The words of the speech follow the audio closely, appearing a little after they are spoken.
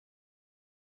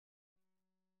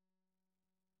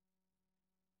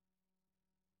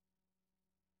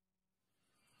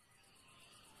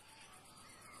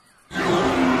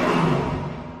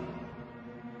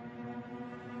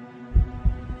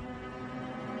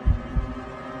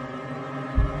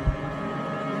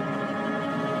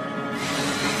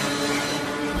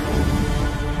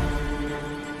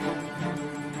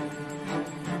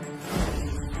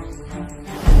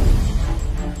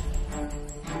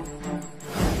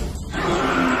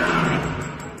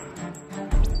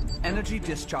Energy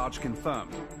discharge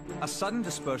confirmed. A sudden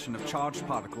dispersion of charged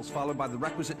particles followed by the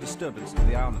requisite disturbance to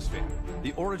the ionosphere.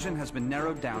 The origin has been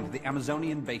narrowed down to the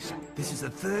Amazonian basin. This is the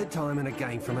third time in a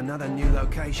game from another new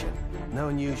location. No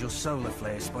unusual solar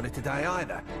flares spotted today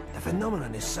either. The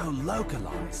phenomenon is so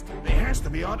localized. It has to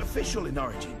be artificial in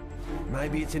origin.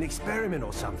 Maybe it's an experiment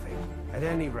or something. At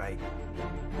any rate,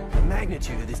 the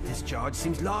magnitude of this discharge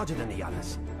seems larger than the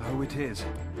others. Oh, it is.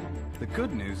 The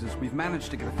good news is we've managed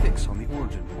to get a fix on the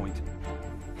origin point.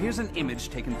 Here's an image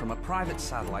taken from a private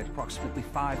satellite approximately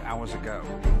 5 hours ago.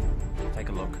 Take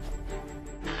a look.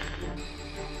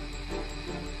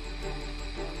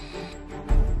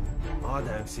 I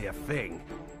don't see a thing.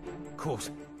 Of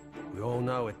course, we all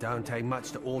know it don't take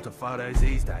much to alter photos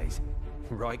these days.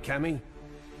 Right, Cammy?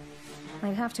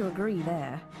 I'd have to agree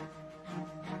there.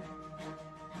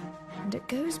 And it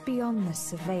goes beyond the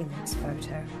surveillance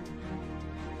photo.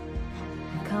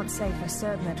 I can't say for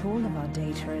certain that all of our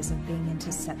data isn't being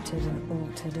intercepted and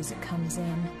altered as it comes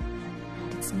in.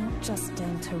 But it's not just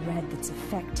Delta Red that's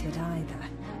affected either.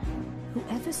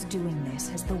 Whoever's doing this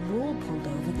has the wool pulled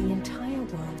over the entire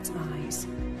world's eyes.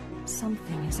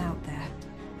 Something is out there.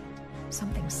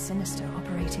 Something sinister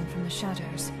operating from the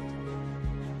shadows.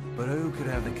 But who could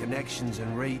have the connections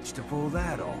and reach to pull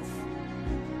that off?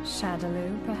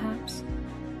 Shadaloo, perhaps?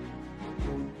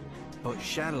 But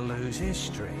Shadaloo's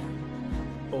history.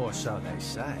 Or so they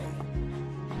say.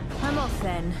 I'm off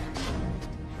then.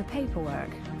 The paperwork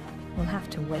will have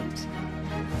to wait.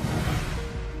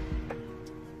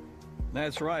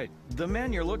 That's right. The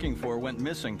man you're looking for went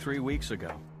missing 3 weeks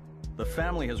ago. The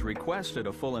family has requested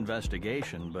a full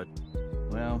investigation, but,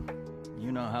 well,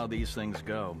 you know how these things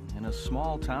go. In a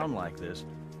small town like this,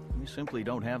 we simply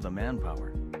don't have the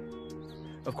manpower.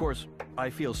 Of course, I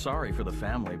feel sorry for the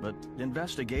family, but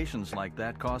investigations like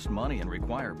that cost money and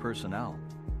require personnel.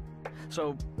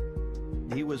 So,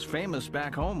 he was famous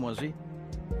back home, was he?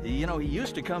 You know, he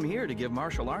used to come here to give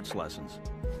martial arts lessons.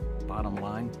 Bottom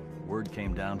line, word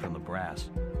came down from the brass.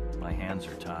 My hands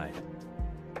are tied.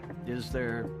 Is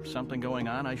there something going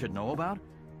on I should know about?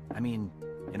 I mean,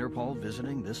 Interpol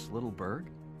visiting this little burg?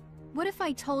 What if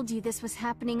I told you this was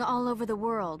happening all over the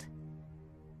world?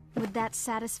 Would that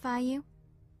satisfy you?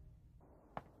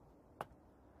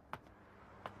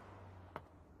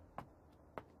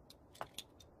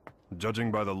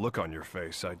 Judging by the look on your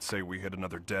face, I'd say we hit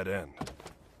another dead end.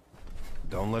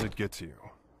 Don't let it get to you.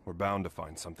 We're bound to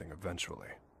find something eventually.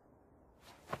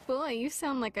 Boy, you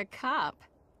sound like a cop.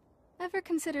 Ever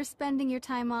consider spending your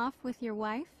time off with your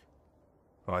wife?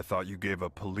 I thought you gave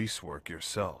up police work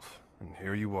yourself, and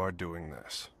here you are doing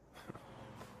this.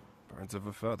 Birds of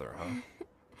a feather, huh?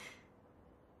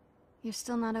 You're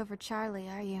still not over Charlie,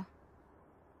 are you?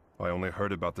 I only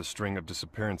heard about the string of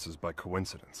disappearances by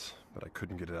coincidence, but I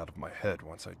couldn't get it out of my head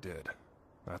once I did.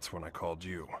 That's when I called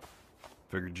you.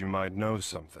 Figured you might know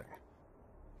something.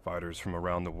 Fighters from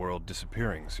around the world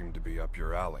disappearing seemed to be up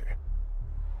your alley.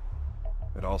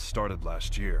 It all started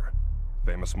last year.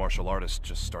 Famous martial artists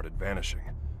just started vanishing.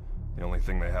 The only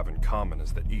thing they have in common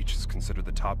is that each is considered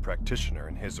the top practitioner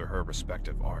in his or her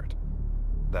respective art.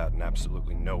 That and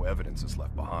absolutely no evidence is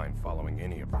left behind following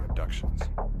any of the abductions.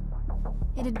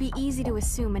 It'd be easy to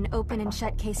assume an open and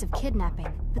shut case of kidnapping,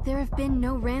 but there have been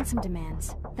no ransom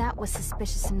demands. That was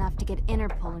suspicious enough to get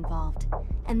Interpol involved,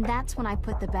 and that's when I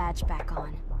put the badge back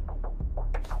on.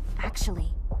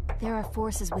 Actually, there are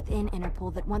forces within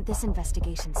Interpol that want this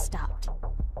investigation stopped.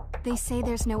 They say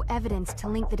there's no evidence to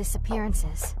link the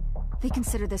disappearances. They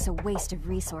consider this a waste of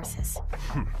resources.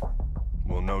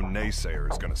 Well, no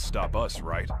naysayer is gonna stop us,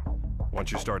 right?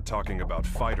 Once you start talking about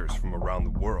fighters from around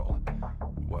the world,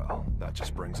 well, that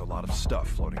just brings a lot of stuff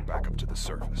floating back up to the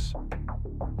surface.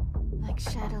 Like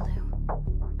Shadaloo.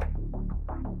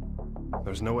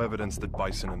 There's no evidence that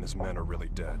Bison and his men are really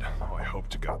dead. Oh, I hope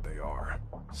to God they are.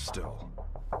 Still,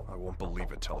 I won't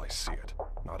believe it till I see it.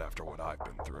 Not after what I've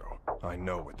been through. I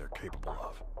know what they're capable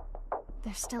of.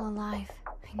 They're still alive.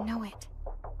 I know it.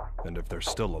 And if they're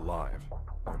still alive,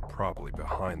 they're probably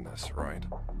behind this, right?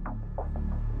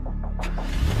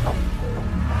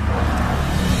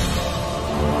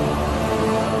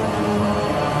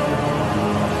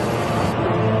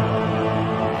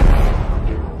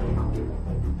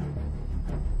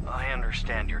 I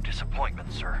understand your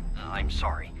disappointment, sir. I'm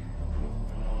sorry.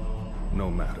 No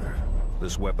matter.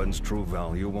 This weapon's true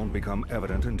value won't become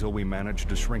evident until we manage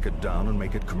to shrink it down and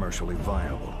make it commercially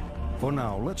viable. For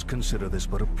now, let's consider this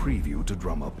but a preview to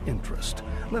drum up interest.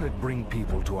 Let it bring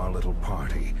people to our little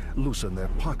party, loosen their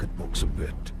pocketbooks a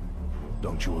bit.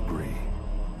 Don't you agree?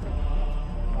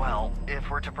 Well, if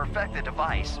we're to perfect the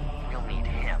device, we'll need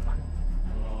him.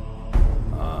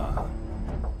 Ah,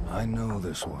 I know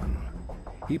this one.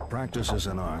 He practices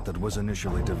an art that was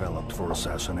initially developed for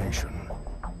assassination.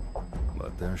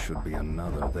 But there should be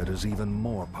another that is even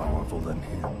more powerful than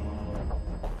him.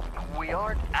 We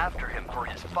aren't after him for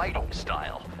his fighting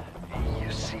style.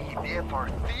 You see, if our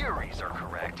theories are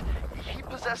correct, he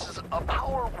possesses a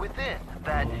power within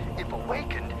that, if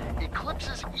awakened,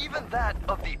 eclipses even that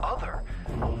of the other.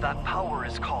 That power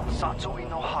is called Satsui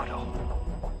no Hado.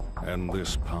 And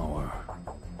this power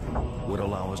would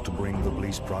allow us to bring the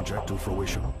Bliss project to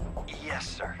fruition? Yes,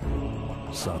 sir.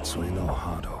 Satsui no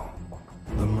Hado.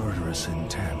 The murderous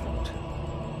intent.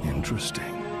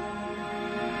 Interesting.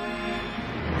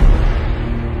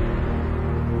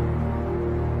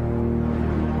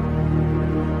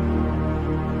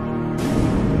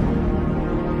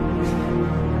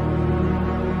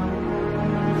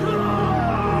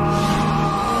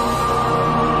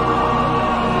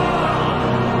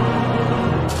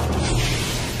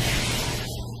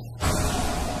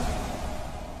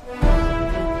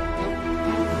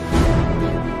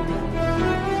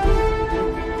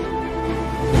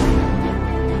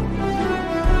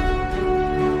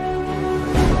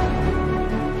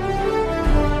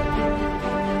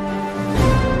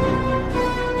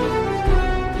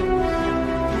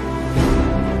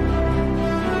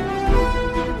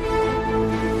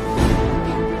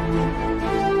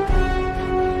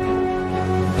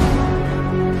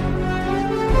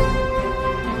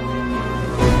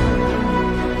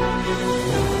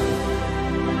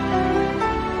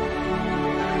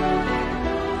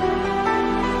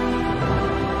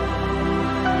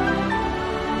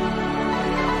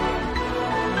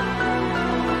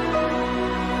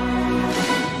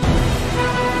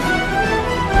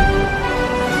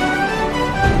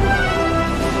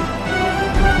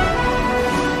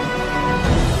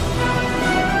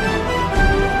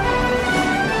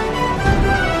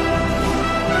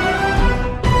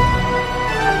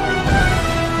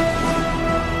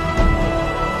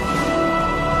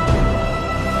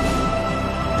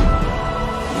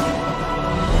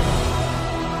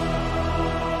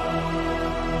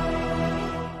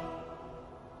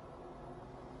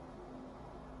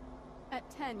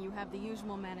 You have the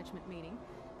usual management meeting.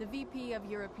 The VP of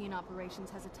European Operations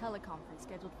has a teleconference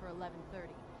scheduled for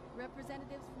 11:30.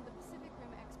 Representatives from the Pacific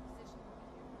Rim Exposition will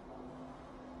be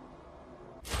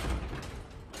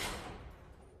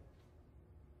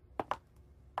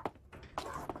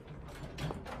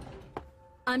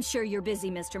here. I'm sure you're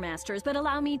busy, Mr. Masters, but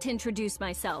allow me to introduce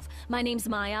myself. My name's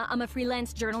Maya. I'm a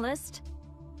freelance journalist.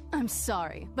 I'm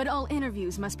sorry, but all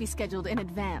interviews must be scheduled in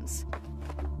advance.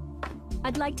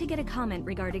 I'd like to get a comment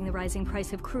regarding the rising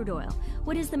price of crude oil.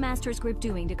 What is the Masters Group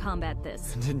doing to combat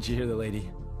this? Didn't you hear the lady?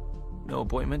 No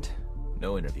appointment,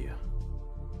 no interview.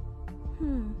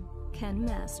 Ken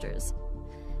Masters.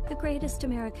 The greatest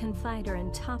American fighter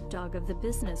and top dog of the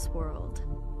business world.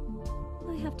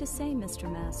 I have to say,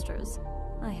 Mr. Masters,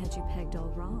 I had you pegged all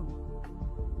wrong.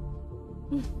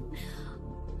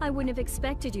 I wouldn't have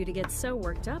expected you to get so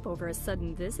worked up over a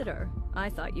sudden visitor.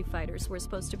 I thought you fighters were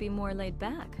supposed to be more laid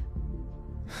back.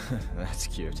 That's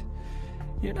cute.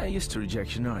 You're not used to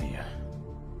rejection, are you?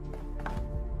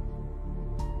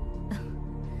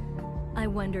 I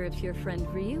wonder if your friend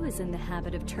Ryu is in the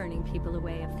habit of turning people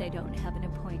away if they don't have an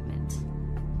appointment.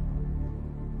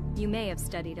 You may have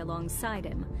studied alongside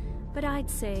him, but I'd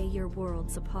say you're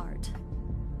worlds apart.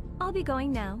 I'll be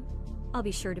going now. I'll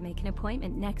be sure to make an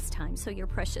appointment next time so your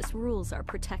precious rules are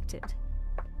protected.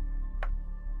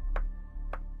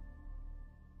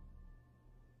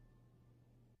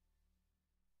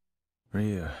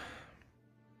 Ryu.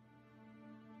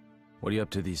 What are you up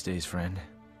to these days, friend?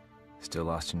 Still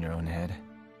lost in your own head?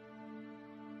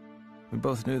 We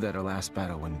both knew that our last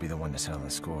battle wouldn't be the one to settle the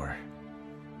score.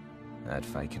 That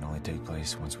fight can only take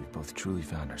place once we've both truly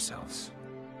found ourselves.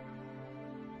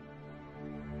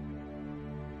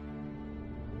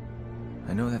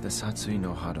 I know that the Satsui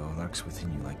no Hado lurks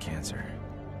within you like cancer,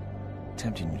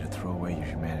 tempting you to throw away your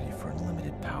humanity for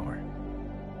unlimited power.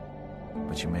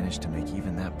 But you managed to make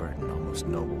even that burden almost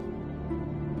noble.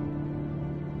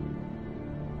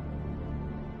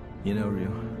 You know,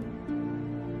 Ryu,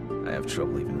 I have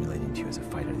trouble even relating to you as a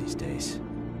fighter these days.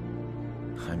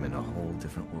 I'm in a whole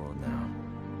different world now.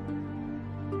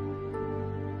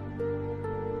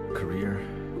 Career,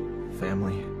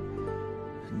 family.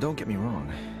 Don't get me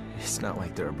wrong, it's not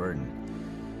like they're a burden.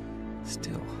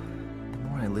 Still, the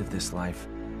more I live this life,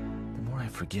 the more I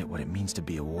forget what it means to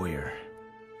be a warrior.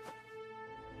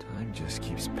 Time just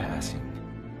keeps passing.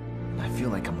 I feel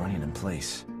like I'm running in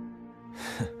place.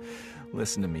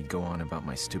 Listen to me go on about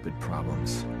my stupid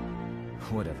problems.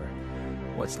 Whatever.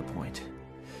 What's the point?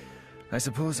 I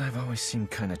suppose I've always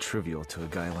seemed kinda trivial to a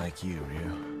guy like you,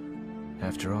 Ryu.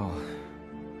 After all,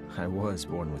 I was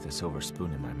born with a silver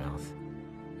spoon in my mouth.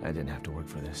 I didn't have to work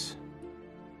for this.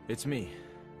 It's me.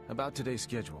 About today's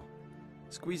schedule.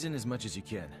 Squeeze in as much as you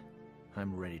can.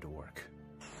 I'm ready to work.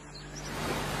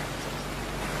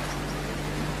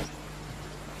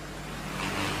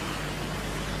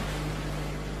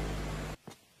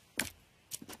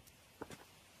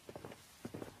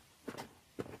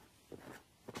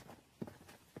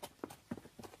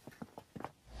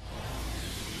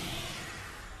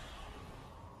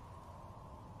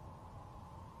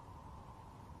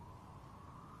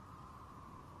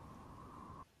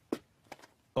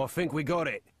 I think we got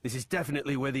it. This is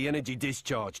definitely where the energy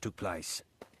discharge took place.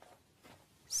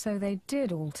 So they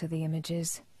did alter the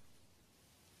images.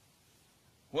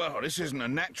 Well, this isn't a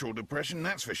natural depression,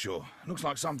 that's for sure. Looks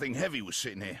like something heavy was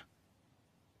sitting here.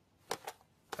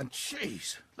 And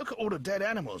jeez, look at all the dead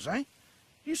animals, eh?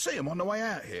 You see them on the way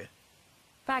out here.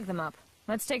 Bag them up.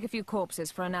 Let's take a few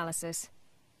corpses for analysis.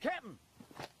 Captain!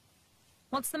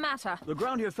 What's the matter? The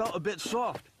ground here felt a bit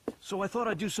soft, so I thought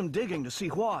I'd do some digging to see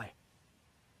why.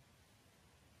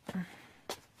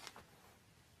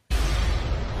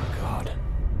 Oh, God.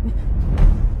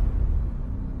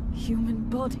 Human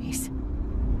bodies.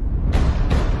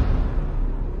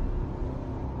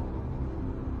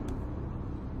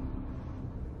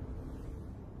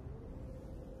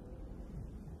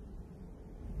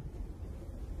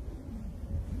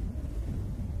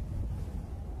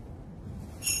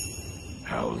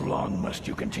 How long must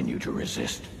you continue to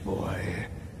resist, boy?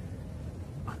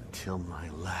 Until my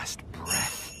last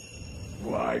breath.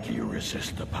 Why do you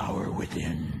resist the power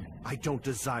within? I don't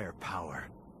desire power.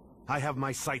 I have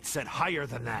my sights set higher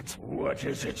than that. What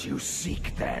is it you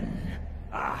seek, then?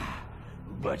 Ah,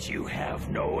 but you have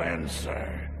no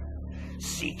answer.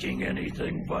 Seeking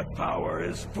anything but power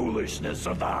is foolishness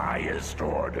of the highest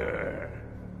order.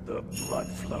 The blood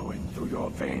flowing through your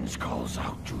veins calls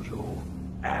out to you.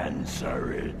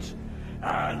 Answer it.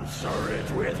 Answer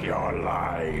it with your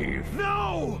life.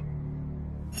 No!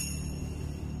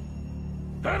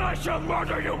 Then I shall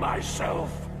murder you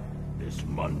myself. This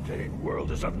mundane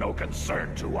world is of no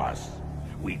concern to us.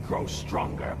 We grow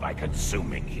stronger by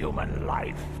consuming human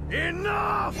life.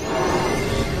 Enough!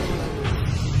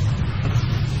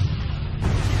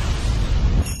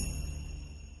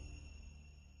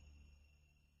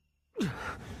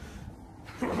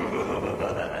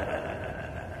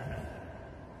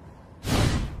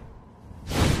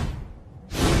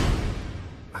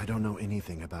 I don't know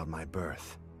anything about my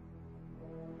birth.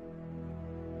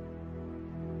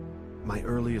 My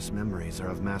earliest memories are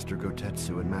of Master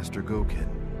Gotetsu and Master Goken.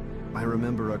 I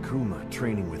remember Akuma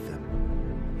training with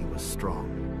them. He was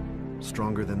strong,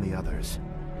 stronger than the others.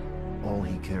 All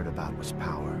he cared about was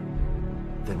power.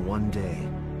 Then one day,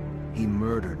 he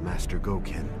murdered Master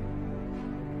Goken.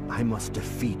 I must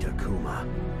defeat Akuma.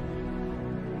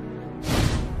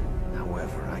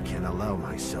 However, I can't allow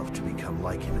myself to become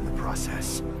like him in the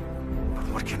process. But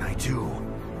what can I do?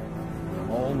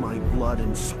 All my blood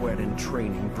and sweat and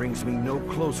training brings me no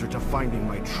closer to finding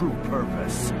my true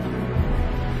purpose.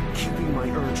 Keeping my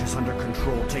urges under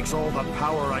control takes all the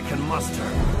power I can muster.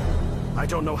 I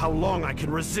don't know how long I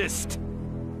can resist.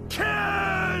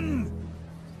 Ken!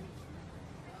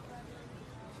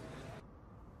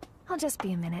 I'll just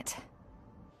be a minute.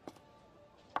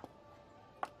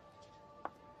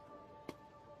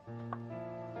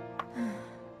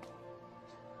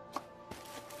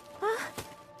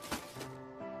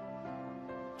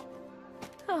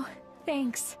 Oh,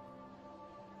 thanks.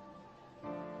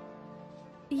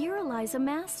 You're Eliza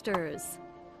Masters.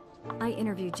 I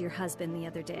interviewed your husband the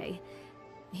other day.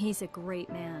 He's a great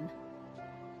man.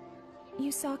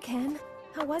 You saw Ken?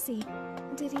 How was he?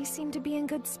 Did he seem to be in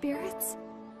good spirits?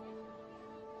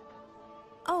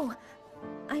 Oh,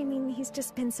 I mean, he's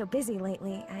just been so busy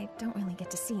lately. I don't really get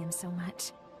to see him so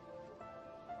much.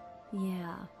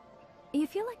 Yeah. You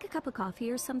feel like a cup of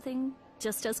coffee or something?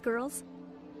 Just us girls?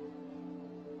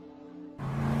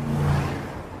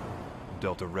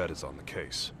 Delta Red is on the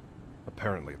case.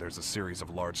 Apparently, there's a series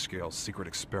of large-scale secret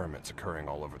experiments occurring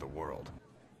all over the world.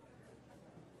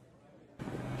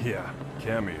 Yeah,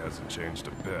 Cammy hasn't changed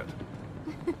a bit.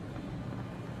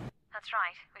 That's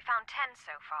right. We found 10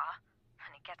 so far.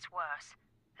 And it gets worse.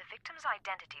 The victims'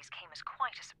 identities came as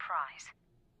quite a surprise.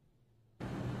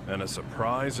 And a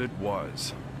surprise it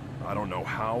was. I don't know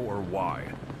how or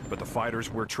why, but the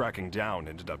fighters we're tracking down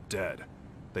ended up dead.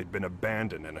 They'd been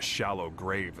abandoned in a shallow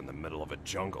grave in the middle of a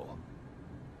jungle.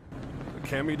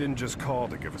 Cammy didn't just call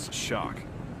to give us a shock.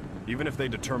 Even if they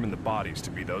determine the bodies to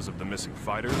be those of the missing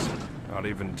fighters, not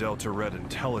even Delta Red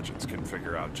intelligence can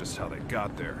figure out just how they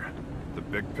got there. The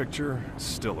big picture is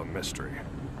still a mystery.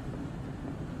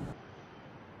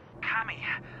 Cammy,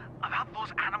 about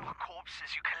those animal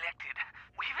corpses you collected.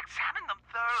 We've examined them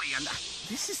thoroughly and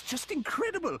this is just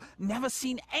incredible. Never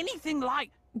seen anything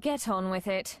like... Get on with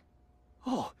it.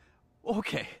 Oh,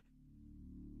 okay.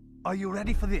 Are you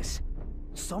ready for this?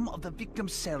 Some of the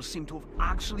victims' cells seem to have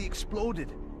actually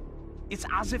exploded. It's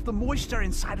as if the moisture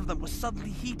inside of them was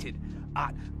suddenly heated,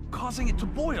 causing it to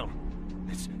boil.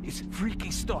 It's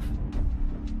freaky stuff.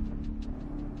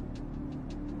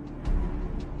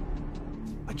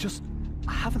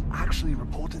 I haven't actually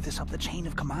reported this up the chain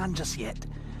of command just yet.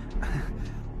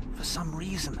 For some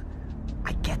reason,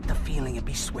 I get the feeling it'd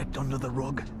be swept under the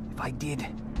rug if I did.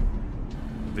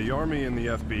 The Army and the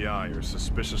FBI are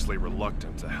suspiciously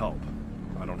reluctant to help.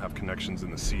 I don't have connections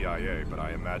in the CIA, but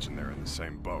I imagine they're in the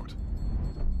same boat.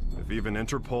 If even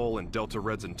Interpol and Delta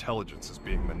Red's intelligence is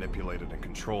being manipulated and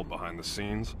controlled behind the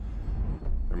scenes,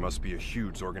 there must be a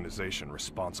huge organization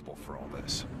responsible for all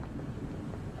this.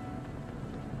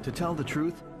 To tell the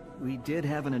truth, we did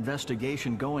have an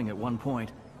investigation going at one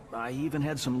point. I even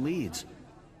had some leads,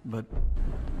 but...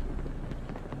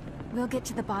 We'll get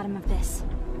to the bottom of this.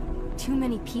 Too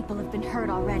many people have been hurt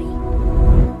already.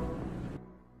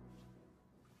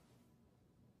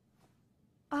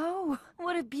 Oh,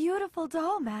 what a beautiful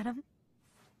doll, madam.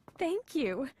 Thank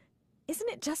you. Isn't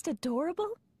it just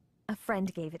adorable? A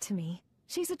friend gave it to me.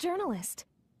 She's a journalist.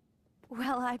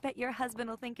 Well, I bet your husband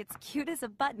will think it's cute as a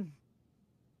button.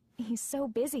 He's so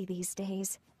busy these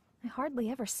days. I hardly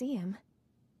ever see him.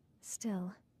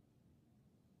 Still,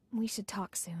 we should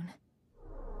talk soon.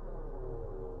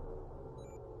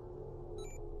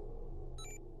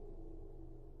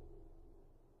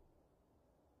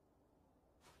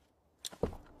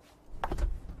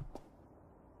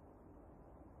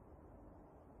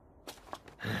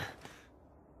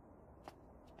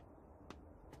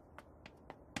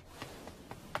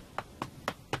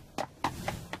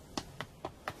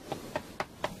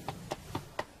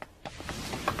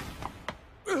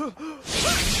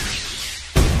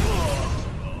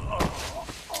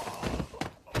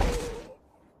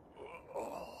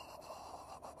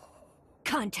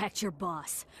 Contact your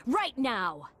boss, right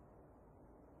now!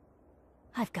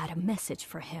 I've got a message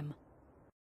for him.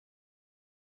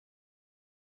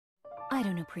 I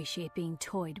don't appreciate being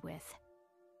toyed with.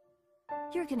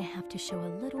 You're gonna have to show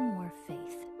a little more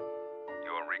faith.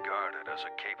 You're regarded as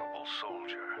a capable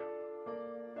soldier.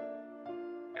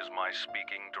 Is my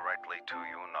speaking directly to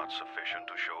you not sufficient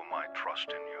to show my trust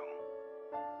in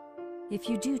you? If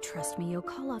you do trust me, you'll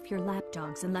call off your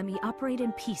lapdogs and let me operate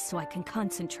in peace so I can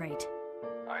concentrate.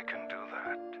 I can do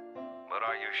that. But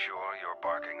are you sure you're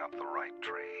barking up the right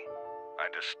tree? I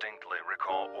distinctly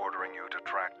recall ordering you to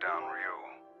track down Ryu,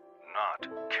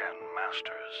 not Ken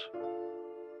Masters.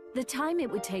 The time it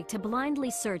would take to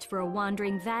blindly search for a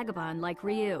wandering vagabond like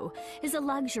Ryu is a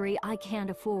luxury I can't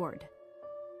afford.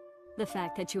 The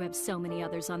fact that you have so many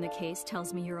others on the case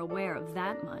tells me you're aware of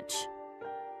that much.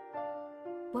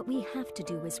 What we have to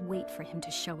do is wait for him to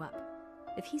show up.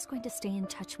 If he's going to stay in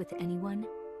touch with anyone,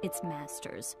 it's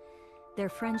Masters. Their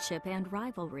friendship and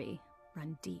rivalry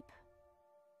run deep.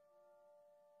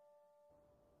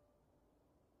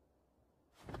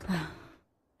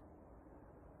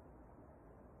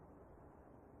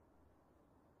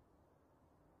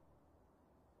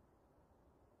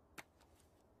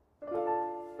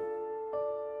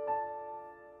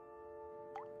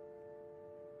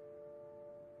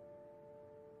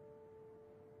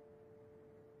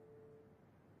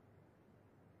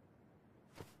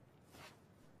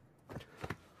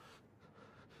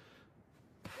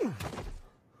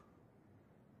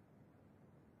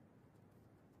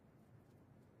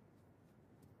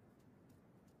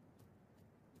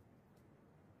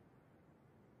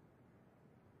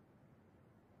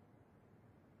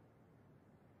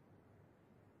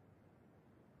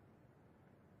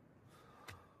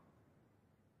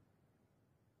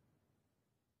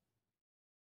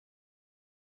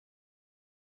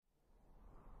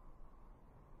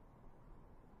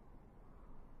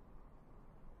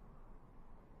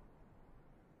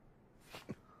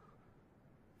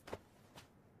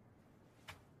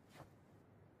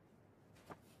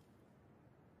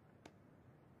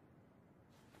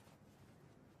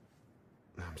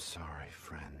 I'm sorry,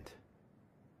 friend.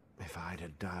 If I'd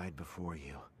have died before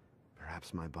you,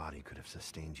 perhaps my body could have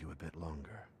sustained you a bit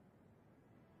longer.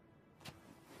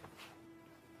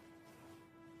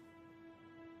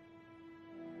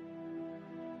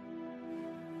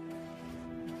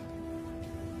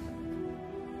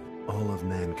 All of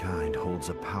mankind holds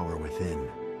a power within.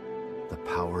 The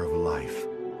power of life.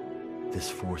 This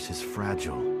force is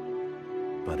fragile,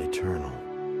 but eternal.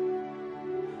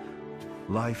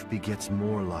 Life begets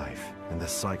more life, and the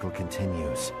cycle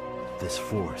continues. This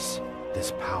force,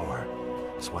 this power,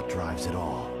 is what drives it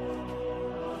all.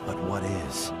 But what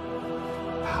is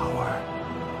power?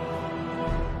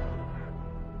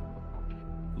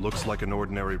 Looks like an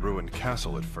ordinary ruined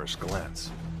castle at first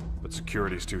glance, but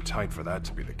security's too tight for that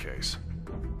to be the case.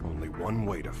 Only one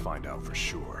way to find out for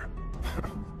sure.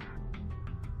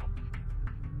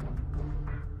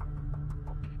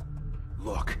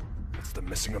 Look, it's the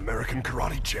missing American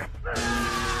karate champ.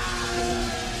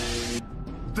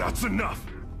 That's enough!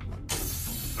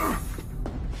 Sonic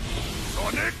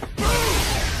boom!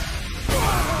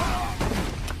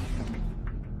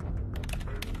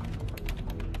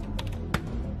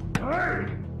 Hey!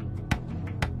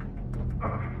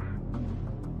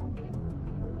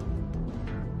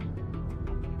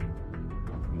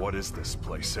 What is this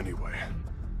place anyway?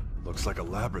 Looks like a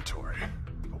laboratory,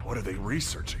 but what are they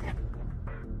researching?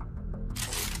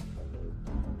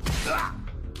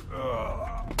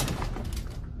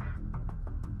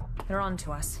 They're on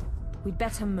to us. We'd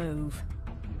better move.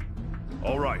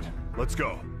 All right, let's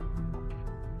go.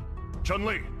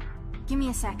 Chun-Li! Give me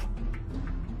a sec.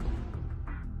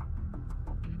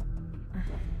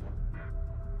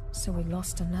 So we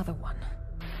lost another one.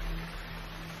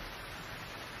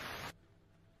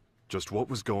 Just what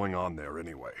was going on there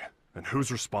anyway? And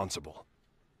who's responsible?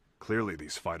 Clearly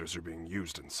these fighters are being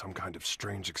used in some kind of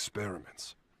strange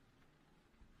experiments.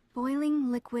 Boiling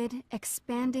liquid,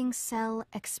 expanding cell,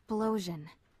 explosion.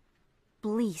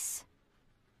 Blease.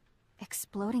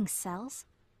 Exploding cells?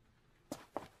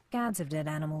 Scads of dead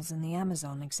animals in the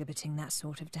Amazon exhibiting that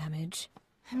sort of damage.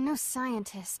 I'm no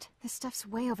scientist. This stuff's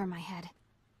way over my head.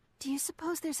 Do you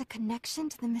suppose there's a connection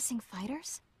to the missing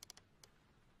fighters?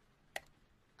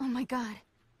 Oh my god.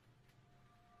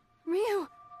 Ryu!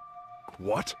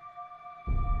 What?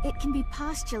 It can be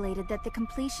postulated that the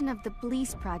completion of the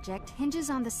Blease project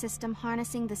hinges on the system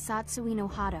harnessing the Satsui no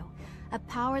Hado, a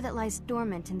power that lies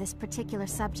dormant in this particular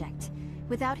subject.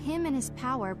 Without him and his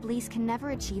power, Blease can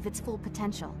never achieve its full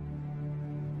potential.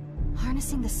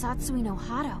 Harnessing the Satsui no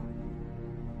Hado.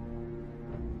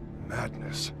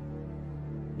 Madness.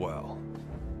 Well,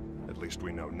 at least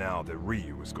we know now that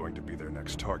Ryu is going to be their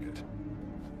next target.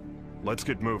 Let's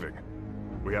get moving.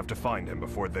 We have to find him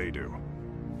before they do.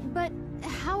 But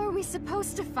how are we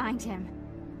supposed to find him?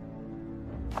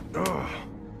 Ugh.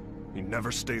 He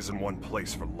never stays in one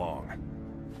place for long.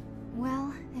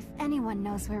 Well, if anyone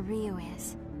knows where Ryu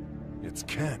is... It's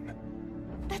Ken.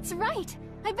 That's right!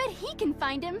 I bet he can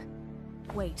find him!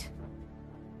 Wait.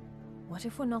 What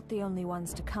if we're not the only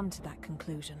ones to come to that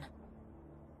conclusion?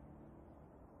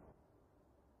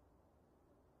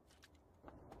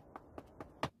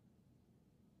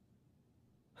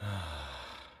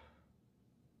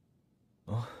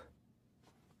 Oh.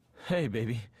 Hey,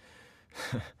 baby.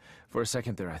 For a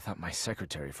second there, I thought my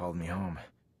secretary followed me home.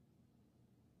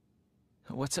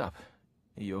 What's up?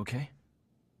 Are you okay?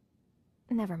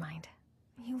 Never mind.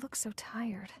 You look so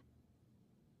tired.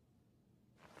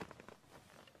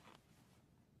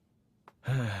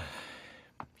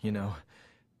 You know,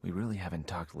 we really haven't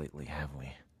talked lately, have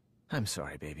we? I'm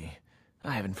sorry, baby.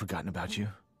 I haven't forgotten about you.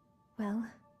 Well,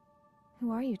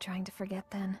 who are you trying to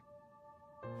forget then?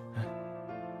 Huh?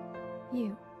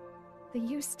 You. The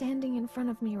you standing in front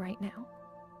of me right now.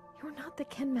 You're not the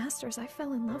Ken Masters I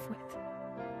fell in love with.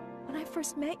 When I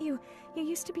first met you, you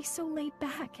used to be so laid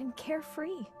back and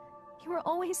carefree. You were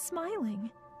always smiling.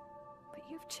 But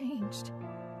you've changed.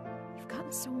 You've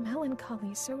gotten so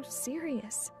melancholy, so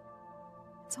serious.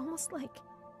 It's almost like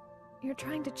you're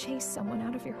trying to chase someone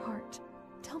out of your heart.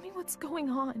 Tell me what's going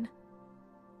on.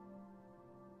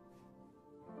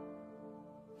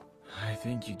 I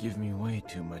think you give me way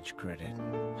too much credit.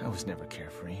 I was never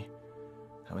carefree.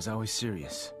 I was always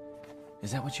serious.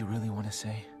 Is that what you really want to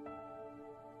say?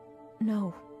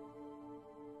 No.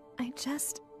 I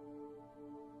just...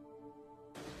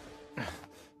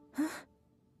 Huh?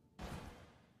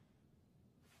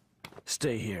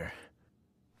 Stay here.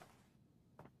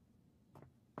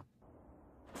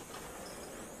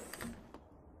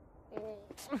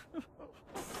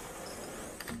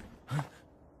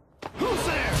 Who's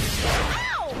there?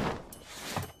 Ow!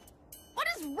 What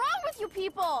is wrong with you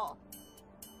people?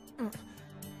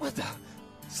 What the?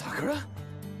 Sakura?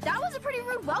 That was a pretty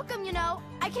rude welcome, you know.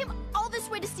 I came all this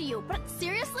way to see you, but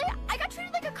seriously, I got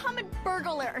treated like a common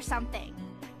burglar or something.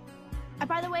 And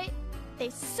by the way, they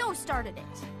so started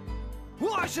it.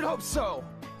 Well, I should hope so.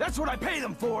 That's what I pay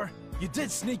them for. You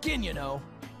did sneak in, you know.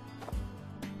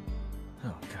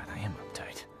 Oh god, I am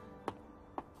uptight.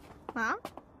 Huh?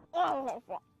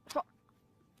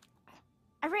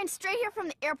 I ran straight here from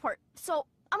the airport, so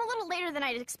I'm a little later than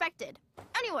I'd expected.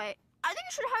 Anyway, I think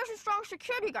you should hire some strong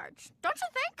security guards, don't you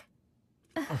think?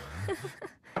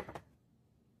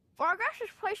 Well, I guess this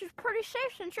place is pretty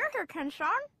safe since you're here, Ken-san.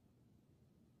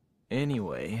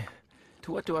 Anyway,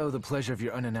 to what do I owe the pleasure of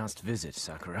your unannounced visit,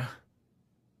 Sakura?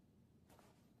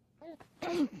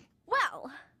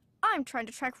 Well, I'm trying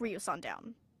to track Ryu-san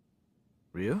down.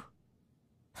 Ryu?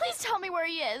 Please tell me where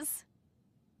he is.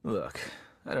 Look,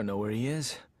 I don't know where he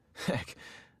is. Heck,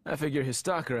 I figure his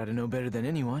stalker ought to know better than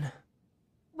anyone.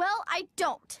 Well, I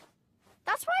don't.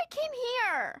 That's why I came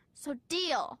here. So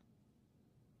deal.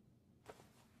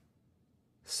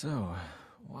 So,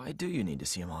 why do you need to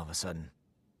see him all of a sudden?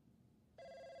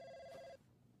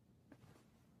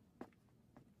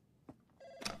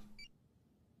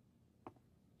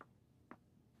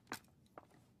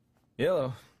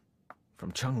 Hello.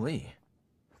 From Chung-Li.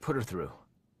 Put her through.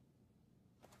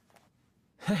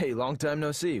 Hey, long time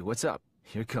no see. What's up?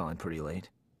 You're calling pretty late.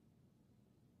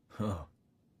 Oh,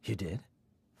 you did?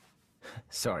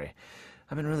 Sorry,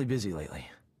 I've been really busy lately.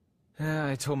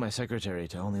 I told my secretary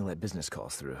to only let business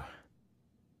calls through.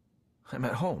 I'm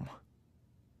at home.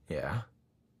 Yeah?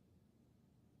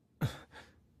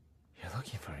 You're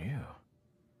looking for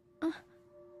you.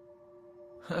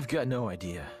 I've got no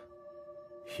idea.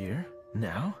 Here?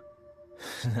 Now?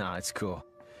 Nah, it's cool.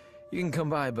 You can come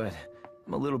by, but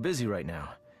I'm a little busy right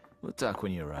now. We'll talk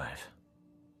when you arrive.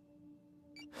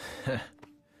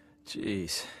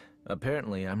 Jeez.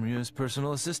 Apparently, I'm Ryu's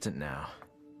personal assistant now.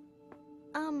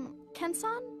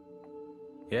 Ken-san?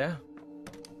 Yeah?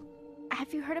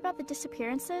 Have you heard about the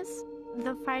disappearances?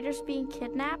 The fighters being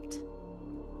kidnapped?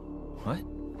 What?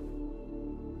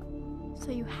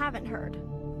 So you haven't heard.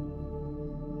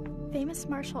 Famous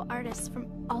martial artists from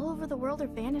all over the world are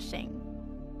vanishing.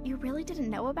 You really didn't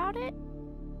know about it?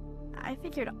 I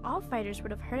figured all fighters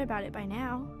would have heard about it by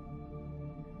now.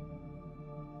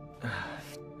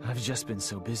 I've just been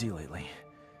so busy lately.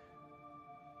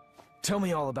 Tell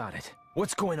me all about it.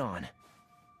 What's going on?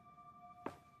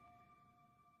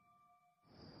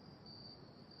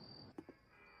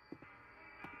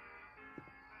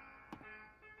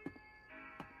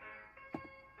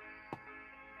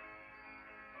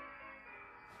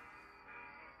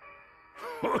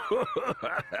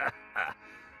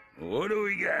 What do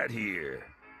we got here?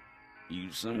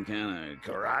 You some kind of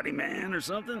karate man or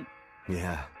something?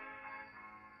 Yeah.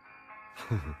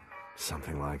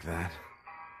 Something like that.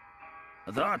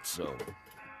 I thought so.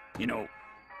 You know,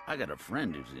 I got a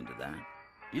friend who's into that.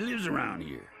 He lives around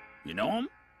here. You know him?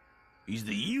 He's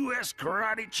the U.S.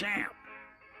 karate champ.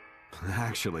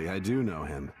 Actually, I do know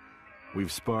him.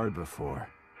 We've sparred before.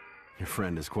 Your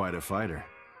friend is quite a fighter.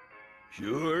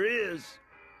 Sure is.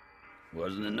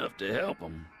 Wasn't enough to help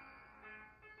him.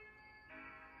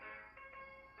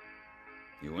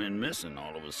 He went missing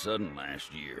all of a sudden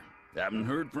last year. Haven't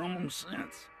heard from him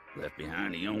since. Left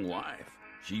behind a young wife.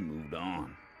 She moved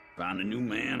on. Found a new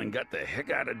man and got the heck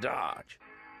out of Dodge.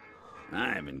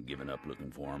 I haven't given up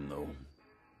looking for him, though.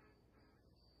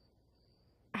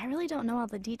 I really don't know all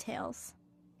the details.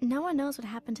 No one knows what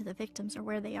happened to the victims or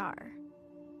where they are.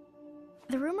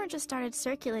 The rumor just started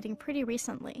circulating pretty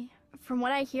recently. From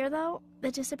what I hear, though,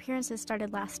 the disappearances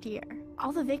started last year.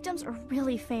 All the victims are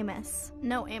really famous.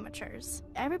 No amateurs.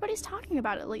 Everybody's talking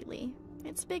about it lately.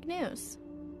 It's big news.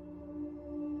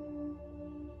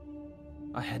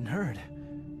 I hadn't heard.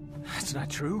 That's not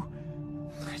true.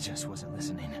 I just wasn't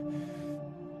listening.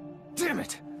 Damn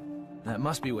it! That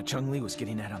must be what Chung-Li was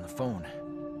getting at on the phone.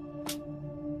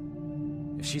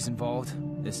 If she's involved,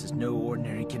 this is no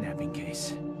ordinary kidnapping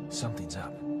case. Something's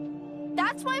up.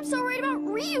 That's why I'm so worried about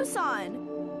Ryu-san!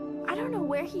 I don't know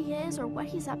where he is or what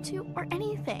he's up to or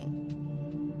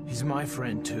anything. He's my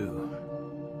friend, too.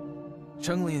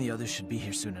 Chung-Li and the others should be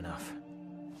here soon enough.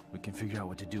 We can figure out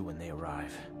what to do when they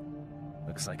arrive.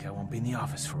 Looks like I won't be in the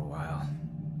office for a while.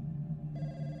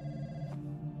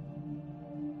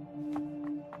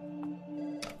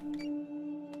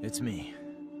 It's me.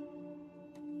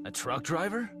 A truck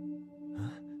driver? Huh?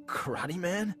 Karate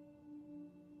man?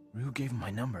 Ryu gave him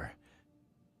my number.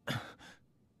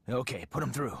 Okay, put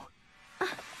him through.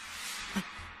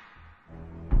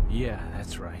 Yeah,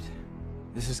 that's right.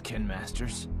 This is Ken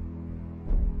Masters.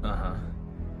 Uh-huh.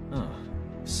 Oh,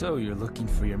 so you're looking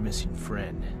for your missing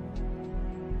friend.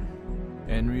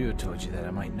 And Ryu told you that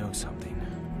I might know something,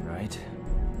 right?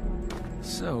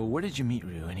 So, where did you meet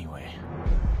Ryu anyway?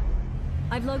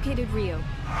 I've located Ryu.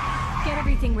 Get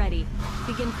everything ready.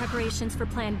 Begin preparations for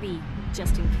Plan B,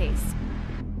 just in case.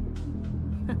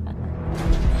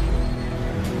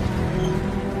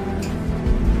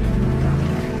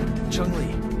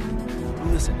 Chun-Li,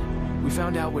 listen, we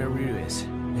found out where Ryu is.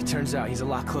 It turns out he's a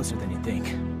lot closer than you think.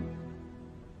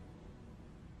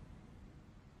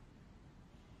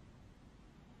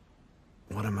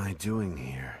 What am I doing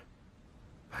here?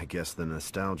 I guess the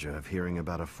nostalgia of hearing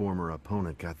about a former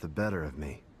opponent got the better of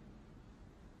me.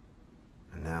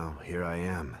 And now, here I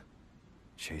am,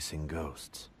 chasing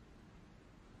ghosts.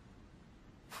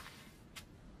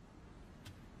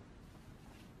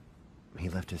 He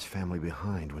left his family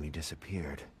behind when he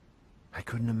disappeared. I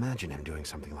couldn't imagine him doing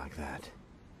something like that.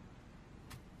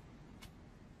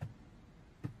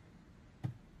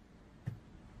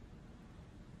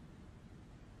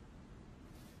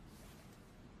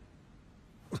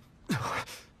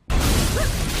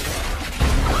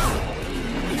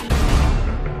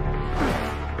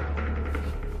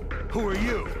 Who are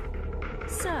you?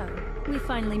 So, we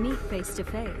finally meet face to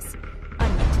face.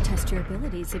 I'd like to test your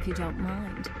abilities if you don't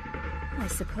mind. I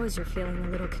suppose you're feeling a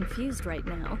little confused right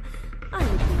now. I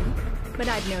would be, but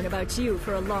I've known about you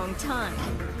for a long time.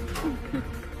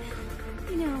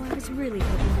 You know, I was really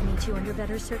hoping to meet you under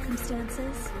better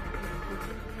circumstances.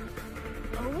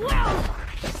 Oh, well!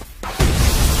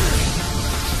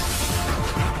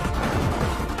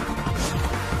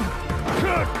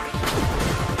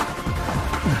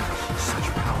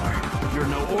 Such power. You're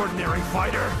no ordinary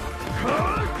fighter.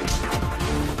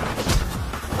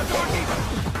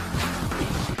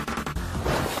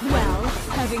 Well,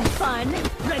 having fun?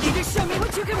 Ready to show me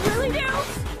what you can really do?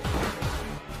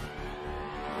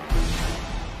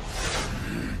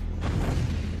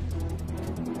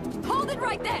 Hold it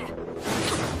right there!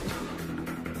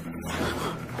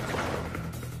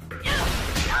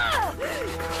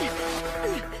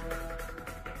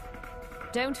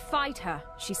 Don't fight her.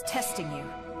 She's testing you,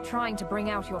 trying to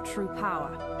bring out your true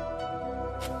power.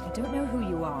 I don't know who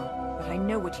you are, but I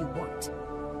know what you want.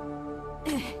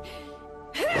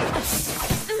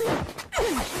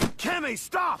 Kemi,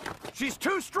 stop! She's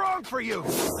too strong for you!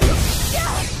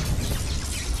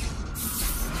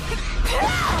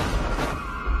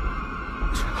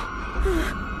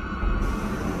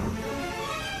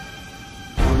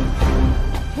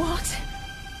 What?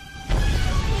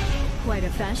 Quite a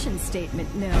fashion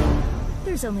statement, no.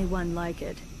 There's only one like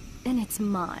it, and it's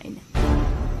mine.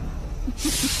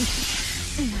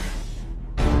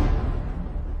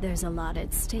 There's a lot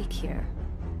at stake here.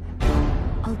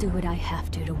 I'll do what I have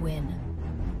to win.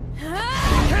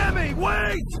 Kemi,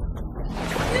 wait!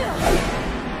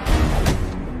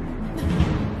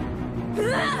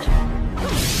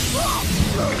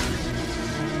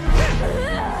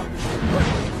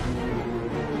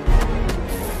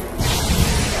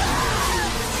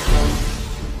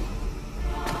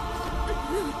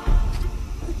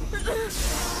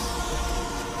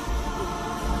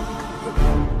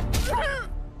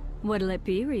 What'll it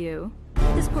be, Ryu?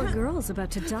 This poor girl's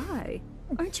about to die.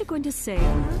 Aren't you going to save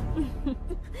her?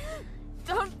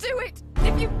 Don't do it!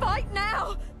 If you fight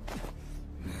now!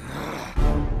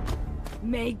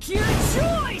 Make your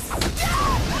choice!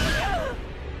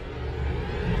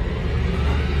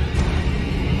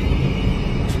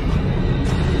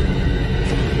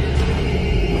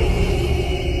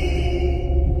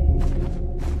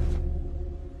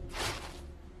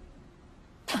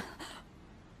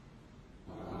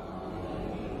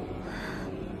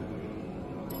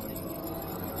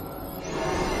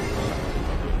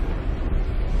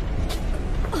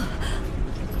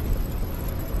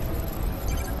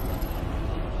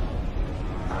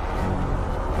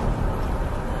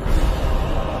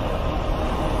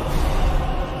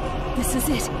 This is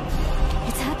it.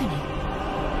 It's happening.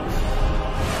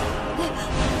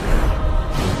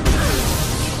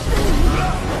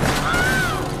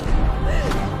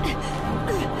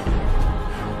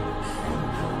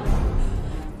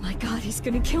 My God, he's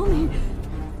gonna kill me.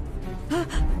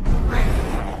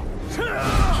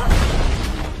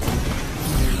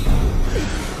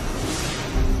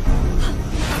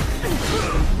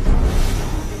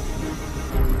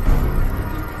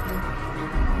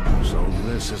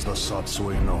 This is the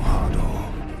Satsui no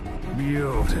Hado.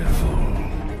 Beautiful.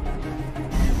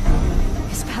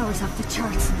 His power's off the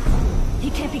charts.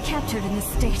 He can't be captured in this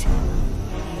state.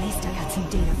 At least I got some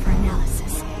data for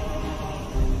analysis.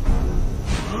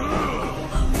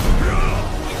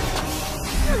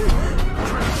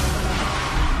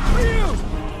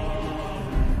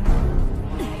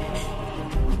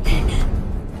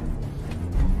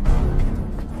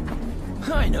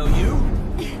 I know you.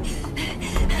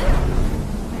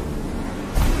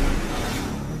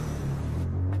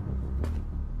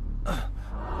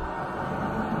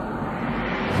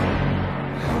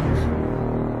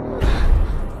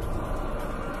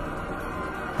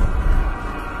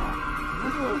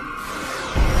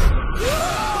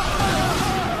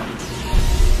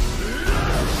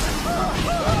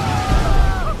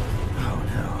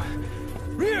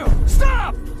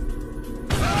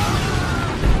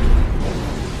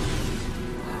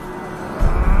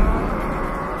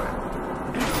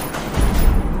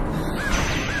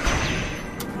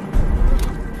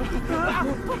 No!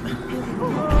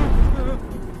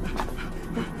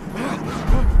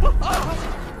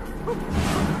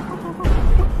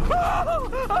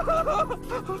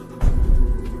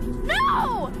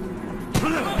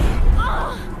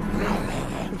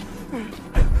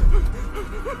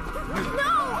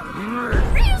 No!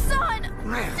 Ryu-san!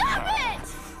 Stop it!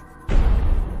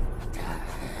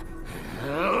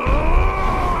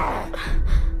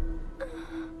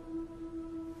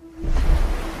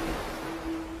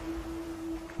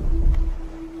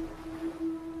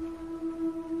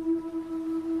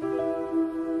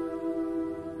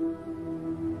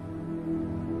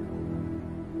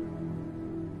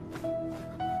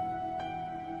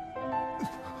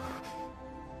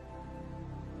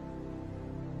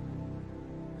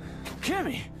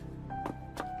 Cammy!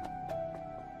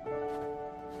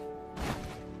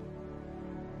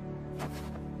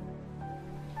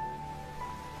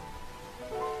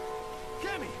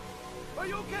 Cammy! Are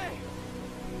you okay?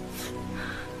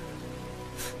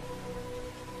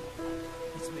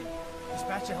 It's me.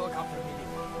 Dispatch a helicopter immediately.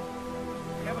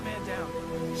 We have a man down.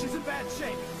 She's in bad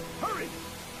shape. Hurry!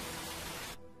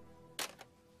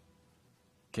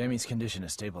 Cammy's condition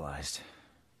is stabilized.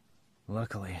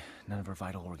 Luckily, none of her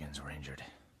vital organs were injured.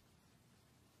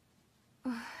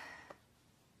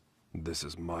 This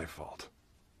is my fault.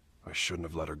 I shouldn't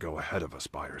have let her go ahead of us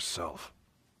by herself.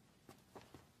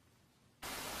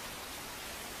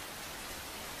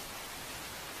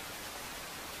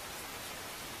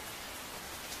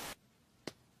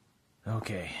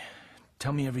 Okay.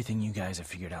 Tell me everything you guys have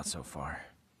figured out so far.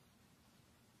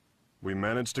 We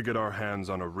managed to get our hands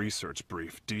on a research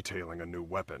brief detailing a new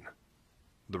weapon.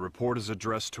 The report is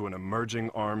addressed to an emerging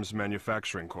arms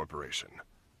manufacturing corporation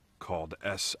called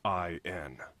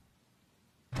SIN.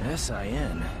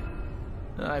 SIN?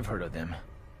 I've heard of them.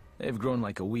 They've grown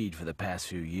like a weed for the past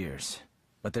few years.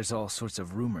 But there's all sorts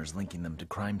of rumors linking them to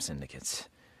crime syndicates.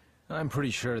 I'm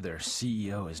pretty sure their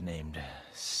CEO is named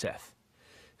Seth.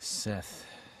 Seth...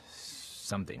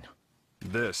 something.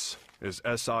 This is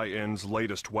SIN's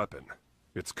latest weapon.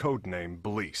 Its codename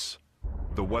Bleece.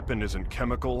 The weapon isn't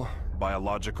chemical,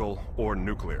 biological, or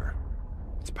nuclear.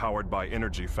 It's powered by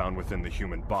energy found within the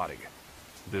human body.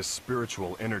 This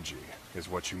spiritual energy is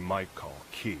what you might call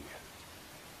ki.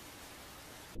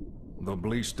 The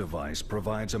Bleece device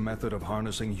provides a method of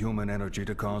harnessing human energy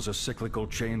to cause a cyclical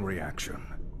chain reaction.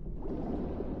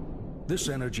 This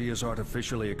energy is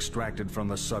artificially extracted from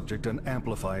the subject and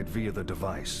amplified via the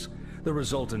device. The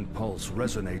resultant pulse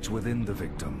resonates within the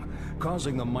victim,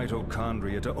 causing the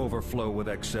mitochondria to overflow with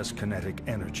excess kinetic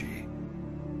energy.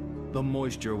 The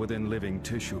moisture within living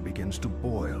tissue begins to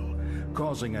boil,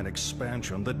 causing an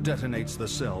expansion that detonates the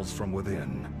cells from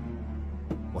within.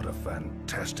 What a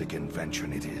fantastic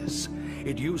invention it is.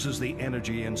 It uses the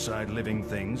energy inside living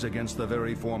things against the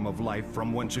very form of life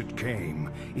from whence it came.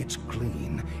 It's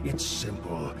clean, it's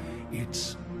simple,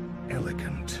 it's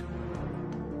elegant.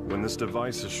 When this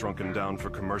device is shrunken down for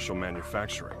commercial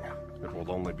manufacturing, it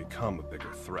will only become a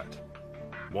bigger threat.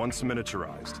 Once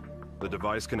miniaturized, the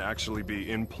device can actually be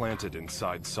implanted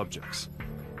inside subjects,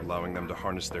 allowing them to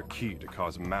harness their ki to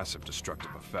cause massive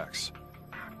destructive effects.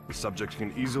 The subject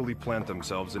can easily plant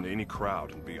themselves in any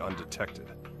crowd and be undetected.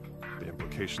 The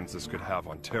implications this could have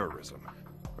on terrorism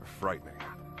are frightening.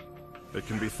 It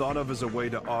can be thought of as a way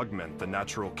to augment the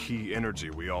natural ki energy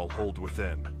we all hold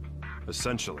within.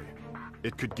 Essentially,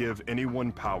 it could give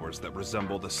anyone powers that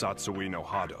resemble the Satsui no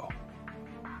Hado.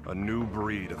 A new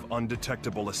breed of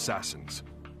undetectable assassins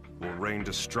will rain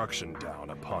destruction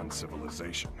down upon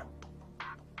civilization.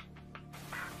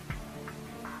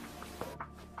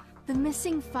 The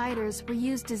missing fighters were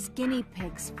used as guinea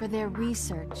pigs for their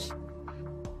research.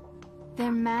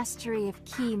 Their mastery of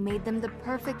ki made them the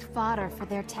perfect fodder for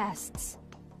their tests.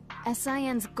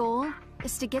 SIN's goal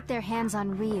is to get their hands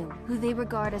on Ryu, who they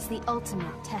regard as the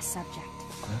ultimate test subject.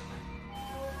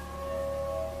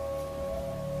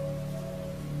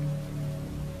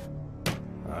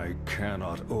 I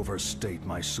cannot overstate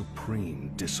my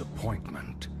supreme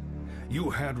disappointment. You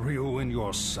had Ryu in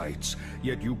your sights,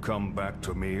 yet you come back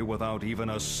to me without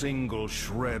even a single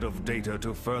shred of data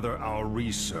to further our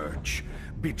research.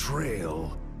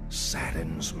 Betrayal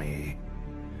saddens me.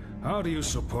 How do you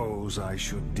suppose I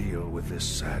should deal with this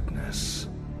sadness?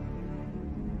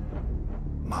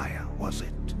 Maya, was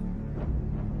it?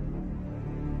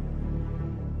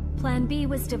 Plan B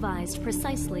was devised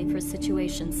precisely for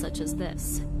situations such as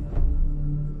this.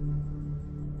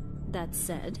 That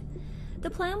said, the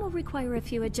plan will require a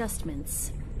few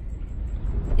adjustments.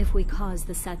 If we cause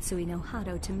the Satsui no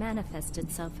Hado to manifest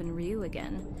itself in Ryu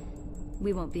again,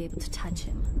 we won't be able to touch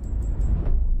him.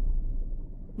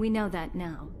 We know that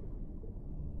now.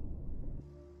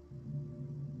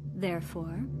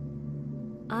 Therefore,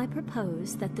 I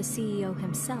propose that the CEO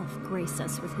himself grace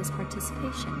us with his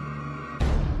participation.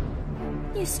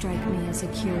 You strike me as a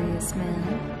curious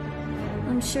man.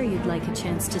 I'm sure you'd like a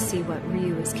chance to see what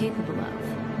Ryu is capable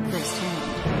of, firsthand.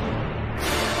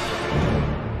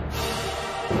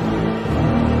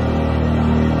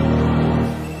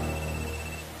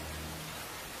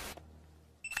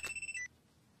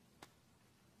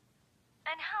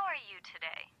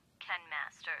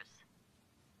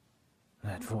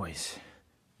 That voice.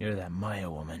 You're that Maya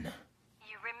woman.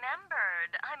 You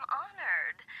remembered. I'm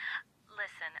honored.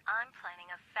 Listen, I'm planning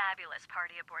a fabulous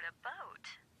party aboard a boat.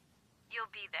 You'll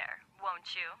be there,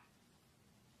 won't you?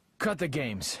 Cut the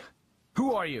games.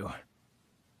 Who are you?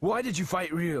 Why did you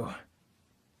fight Ryu?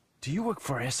 Do you work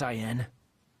for SIN?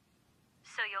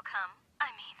 So you'll come?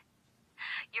 I mean,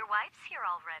 your wife's here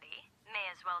already. May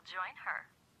as well join her,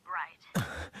 right?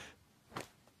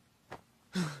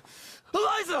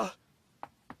 Eliza!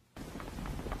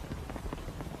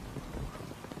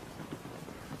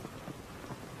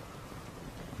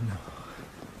 No,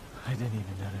 I didn't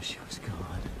even notice she was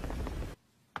gone.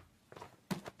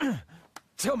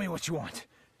 Tell me what you want.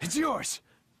 It's yours.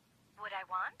 What I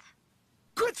want?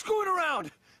 Quit screwing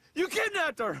around! You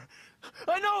kidnapped her!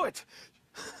 I know it!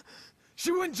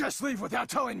 She wouldn't just leave without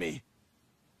telling me.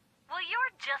 Well, you're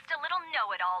just a little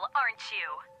know-it-all, aren't you?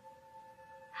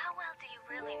 How well do you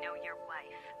really know your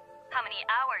wife? How many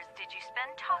hours did you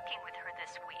spend talking with her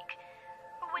this week?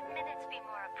 Or would minutes be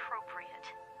more appropriate?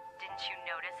 Didn't you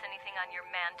notice anything on your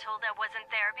mantle that wasn't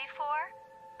there before?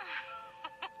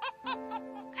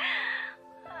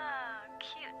 Oh,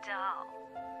 cute doll,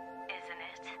 isn't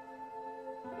it?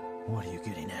 What are you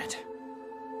getting at?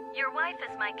 Your wife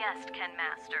is my guest, Ken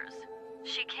Masters.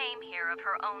 She came here of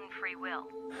her own free will.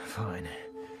 Fine.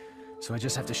 So I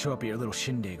just have to show up at your little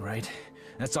shindig, right?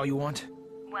 That's all you want?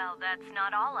 Well, that's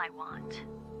not all I want.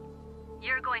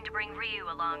 You're going to bring Ryu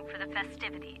along for the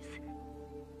festivities.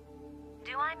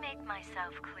 Do I make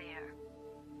myself clear?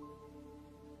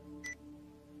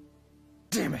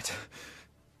 Damn it!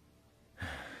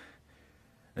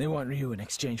 They want Ryu in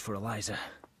exchange for Eliza.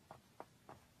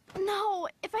 No!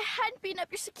 If I hadn't beaten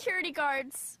up your security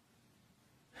guards!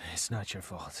 It's not your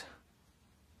fault.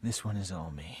 This one is all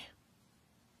me.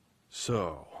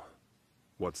 So,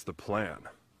 what's the plan?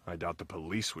 I doubt the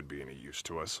police would be any use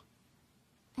to us.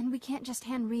 And we can't just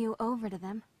hand Ryu over to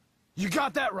them. You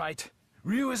got that right!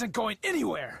 Ryu isn't going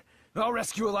anywhere! I'll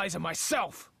rescue Eliza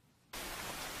myself!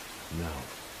 No.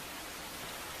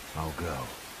 I'll go.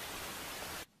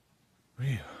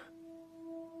 Ryu.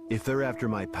 If they're after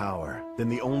my power, then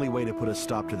the only way to put a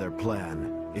stop to their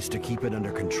plan is to keep it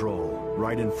under control,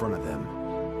 right in front of them,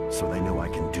 so they know I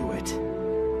can do it.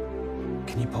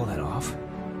 Can you pull that off?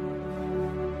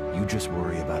 You just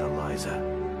worry about Eliza.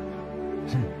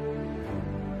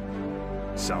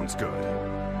 Sounds good.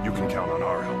 You can count on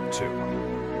our help, too.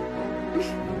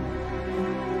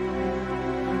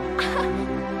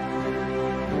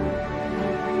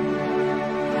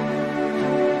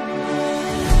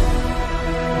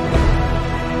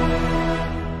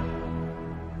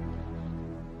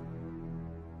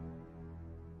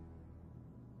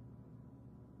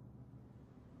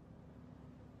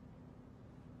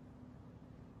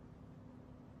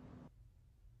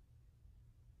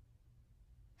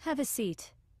 Have a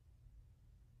seat.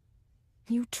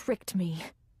 You tricked me.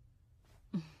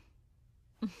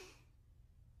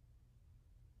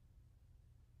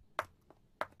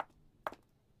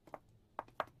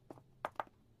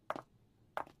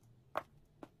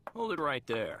 Hold it right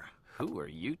there. Who are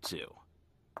you two?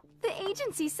 The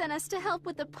agency sent us to help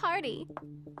with the party.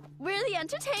 We're the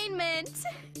entertainment!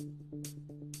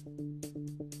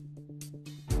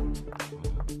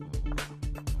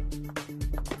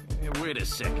 Hey, wait a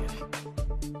second.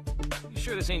 You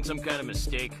sure this ain't some kind of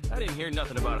mistake? I didn't hear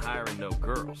nothing about hiring no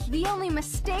girls. The only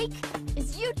mistake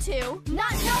is you two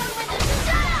not knowing when to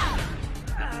shut up!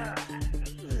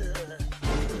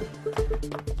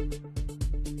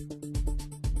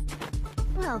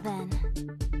 Well then.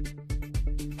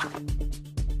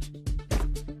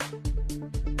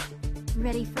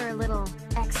 Ready for a little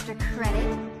extra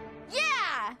credit?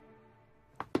 Yeah!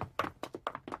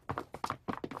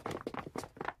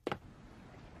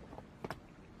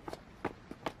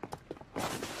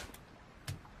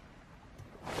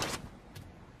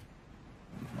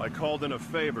 I called in a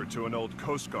favor to an old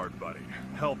Coast Guard buddy.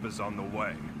 Help is on the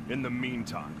way. In the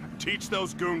meantime, teach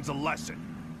those goons a lesson.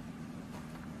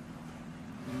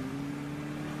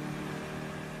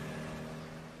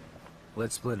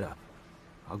 Let's split up.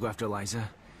 I'll go after Eliza.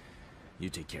 You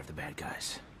take care of the bad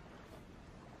guys.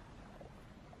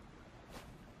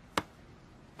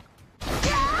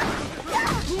 Yeah!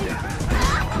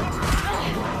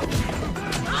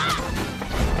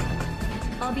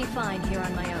 I'll be fine here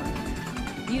on my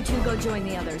own. You two go join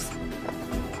the others.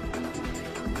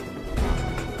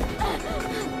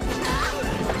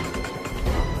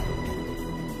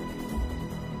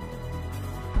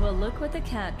 Well, look what the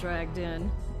cat dragged in.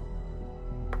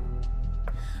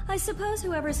 I suppose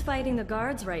whoever's fighting the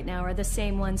guards right now are the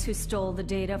same ones who stole the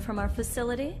data from our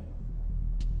facility?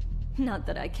 Not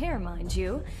that I care, mind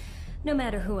you. No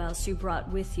matter who else you brought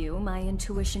with you, my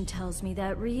intuition tells me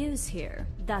that Ryu's here.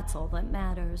 That's all that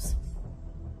matters.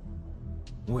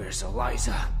 Where's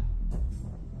Eliza?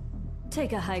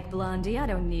 Take a hike, Blondie. I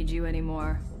don't need you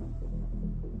anymore.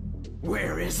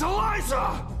 Where is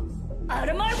Eliza? Out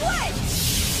of my way!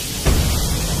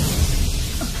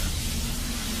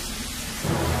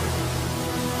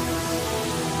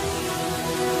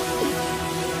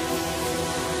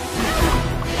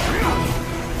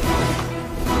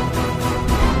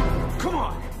 Come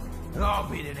on! I'll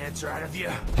beat an answer out of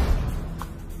you.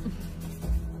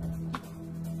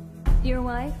 Your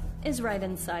wife is right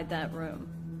inside that room.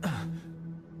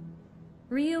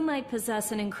 Ryu might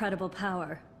possess an incredible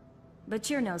power, but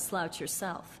you're no slouch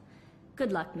yourself.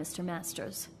 Good luck, Mr.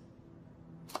 Masters.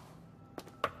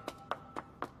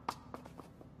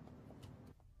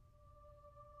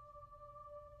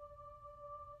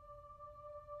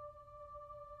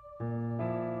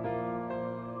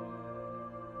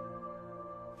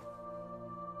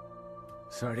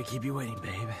 Sorry to keep you waiting,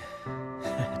 babe.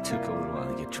 It took a little while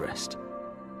to get dressed.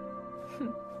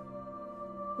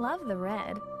 Love the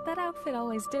red. That outfit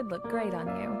always did look great on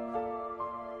you.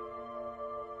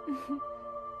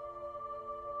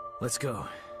 Let's go.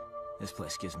 This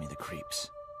place gives me the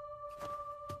creeps.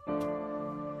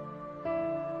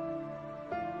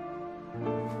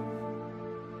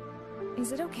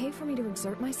 Is it okay for me to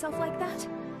exert myself like that?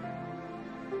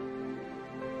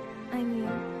 I mean,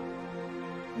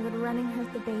 would running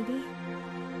hurt the baby?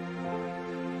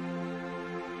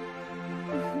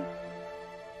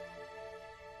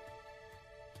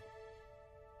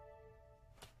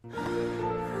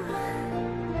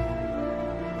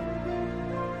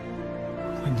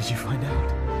 When did you find out?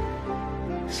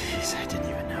 Jeez, I didn't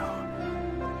even know.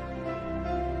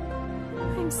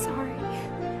 I'm sorry.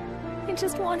 I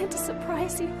just wanted to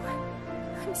surprise you.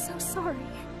 I'm so sorry.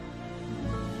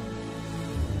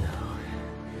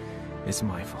 It's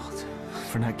my fault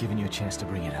for not giving you a chance to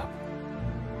bring it up.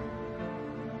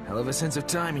 Hell of a sense of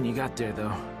timing you got there,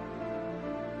 though.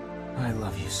 I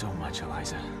love you so much,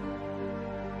 Eliza.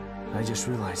 I just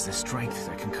realized the strength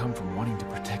that can come from wanting to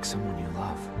protect someone you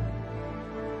love.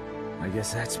 I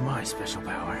guess that's my special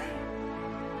power.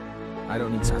 I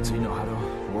don't need Satsuki no Hado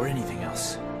or anything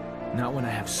else. Not when I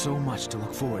have so much to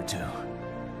look forward to.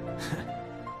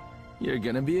 You're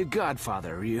gonna be a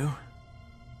godfather, Ryu.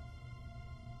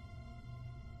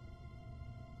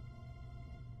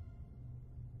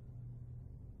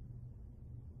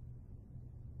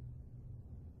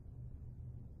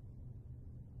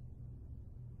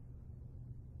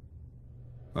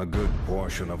 A good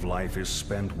portion of life is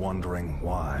spent wondering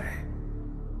why.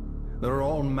 There are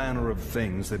all manner of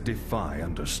things that defy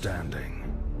understanding.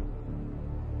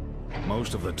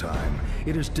 Most of the time,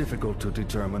 it is difficult to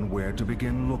determine where to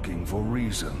begin looking for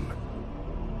reason.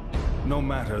 No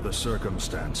matter the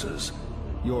circumstances,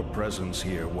 your presence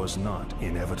here was not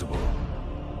inevitable.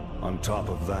 On top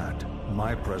of that,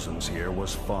 my presence here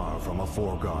was far from a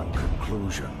foregone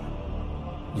conclusion.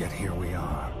 Yet here we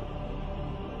are.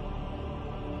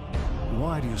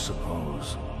 Why do you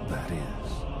suppose that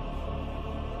is?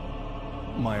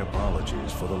 My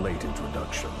apologies for the late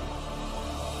introduction.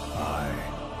 I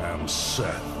am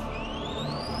Seth.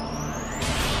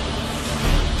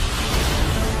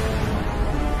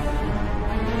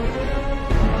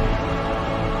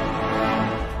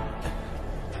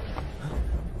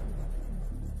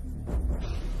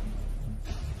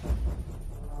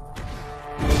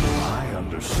 I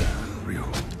understand, Ryu.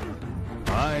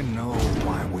 I know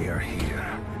why we are here.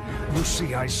 You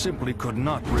see, I simply could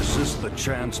not resist the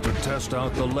chance to test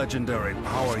out the legendary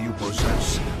power you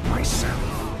possess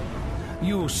myself.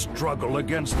 You struggle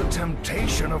against the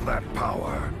temptation of that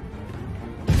power.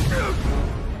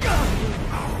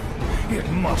 Oh, it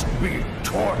must be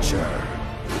torture.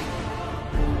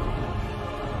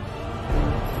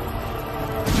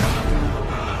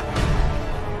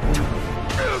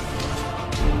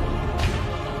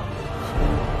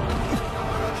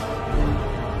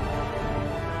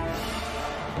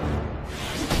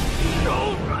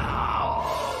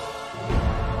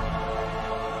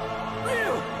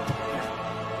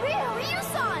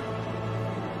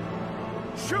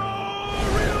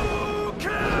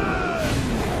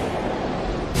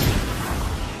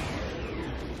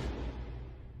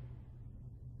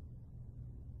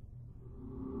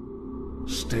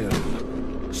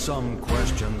 Some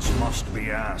questions must be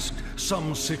asked,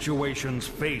 some situations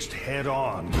faced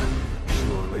head-on.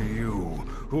 Surely you,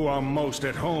 who are most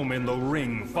at home in the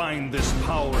ring, find this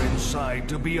power inside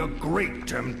to be a great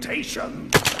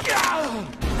temptation.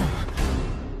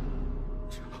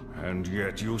 And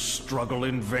yet you struggle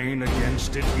in vain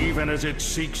against it, even as it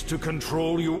seeks to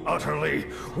control you utterly.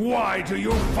 Why do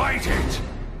you fight it?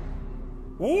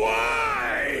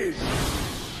 Why?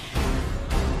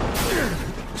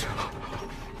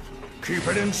 Keep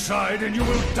it inside and you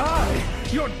will die.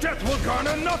 Your death will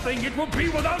garner nothing. It will be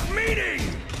without meaning.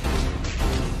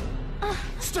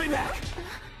 Stay back!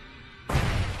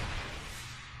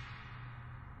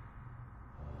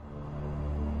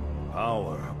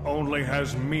 Power only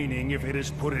has meaning if it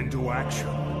is put into action.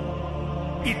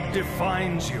 It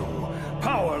defines you.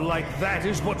 Power like that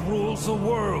is what rules the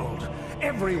world.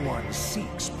 Everyone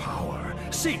seeks power,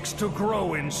 seeks to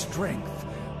grow in strength.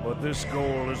 But this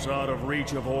goal is out of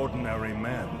reach of ordinary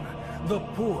men. The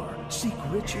poor seek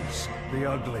riches, the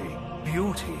ugly,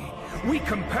 beauty. We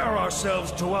compare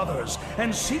ourselves to others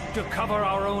and seek to cover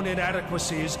our own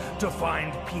inadequacies to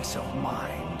find peace of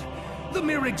mind. The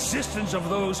mere existence of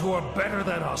those who are better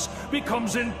than us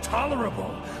becomes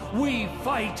intolerable. We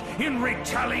fight in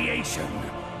retaliation.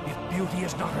 If beauty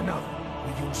is not enough,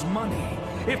 we use money.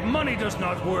 If money does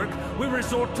not work, we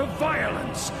resort to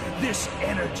violence. This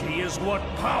energy is what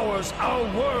powers our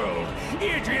world.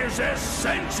 It is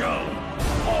essential.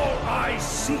 All I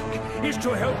seek is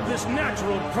to help this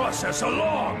natural process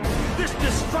along. This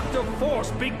destructive force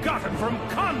begotten from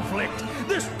conflict.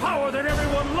 This power that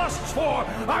everyone lusts for.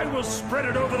 I will spread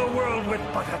it over the world with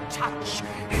but a touch.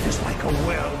 It is like a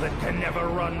well that can never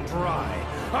run dry.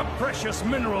 A precious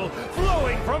mineral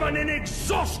flowing from an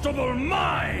inexhaustible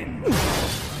mine.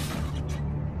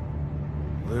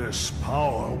 This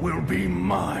power will be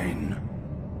mine.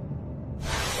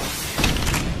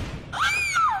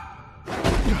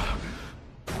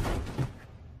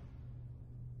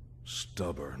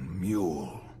 Stubborn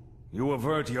mule. You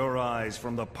avert your eyes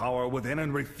from the power within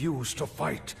and refuse to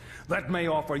fight. That may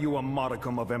offer you a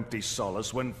modicum of empty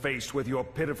solace when faced with your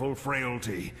pitiful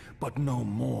frailty, but no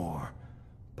more.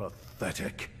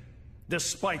 Pathetic.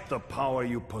 Despite the power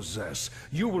you possess,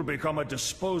 you will become a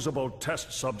disposable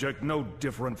test subject no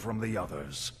different from the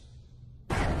others.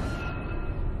 I'm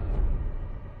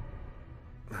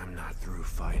not through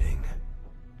fighting,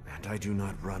 and I do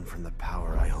not run from the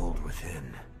power I hold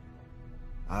within.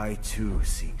 I too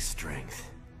seek strength.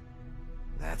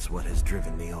 That's what has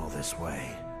driven me all this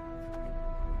way.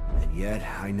 And yet,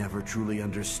 I never truly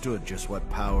understood just what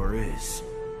power is,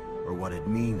 or what it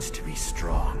means to be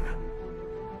strong.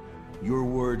 Your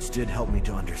words did help me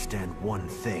to understand one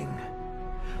thing.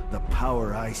 The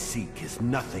power I seek is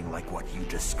nothing like what you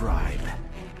describe.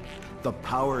 The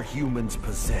power humans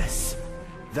possess,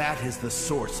 that is the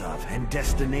source of and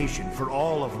destination for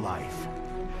all of life.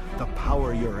 The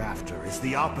power you're after is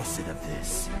the opposite of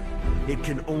this. It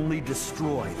can only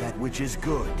destroy that which is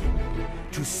good.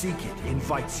 To seek it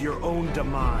invites your own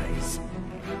demise.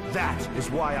 That is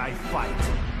why I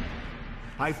fight.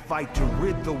 I fight to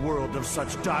rid the world of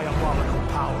such diabolical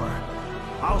power.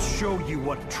 I'll show you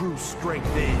what true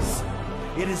strength is.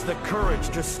 It is the courage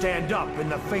to stand up in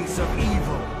the face of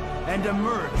evil and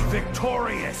emerge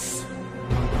victorious.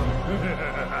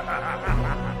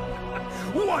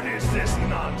 What is this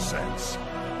nonsense?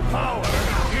 Power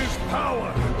is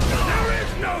power. There is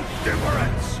no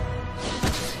difference.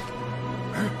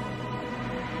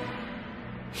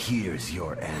 Here's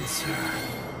your answer.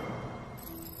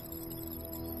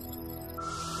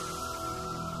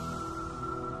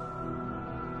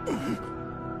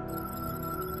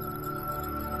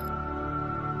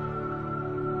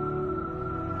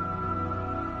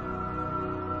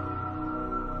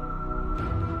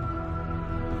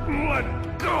 Let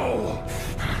go!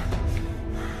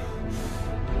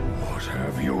 What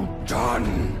have you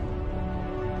done?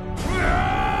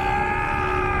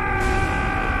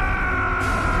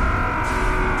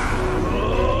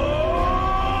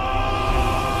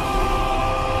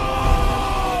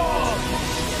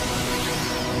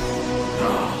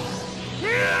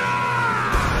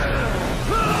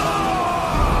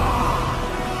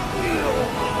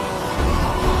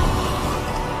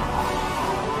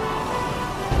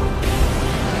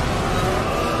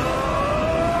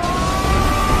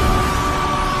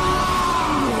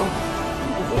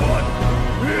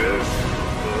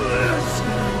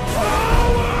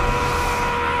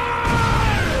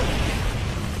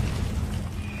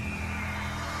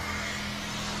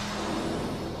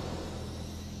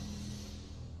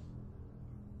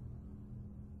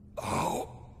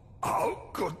 How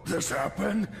could this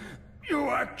happen? You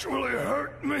actually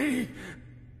hurt me?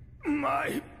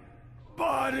 My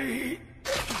body.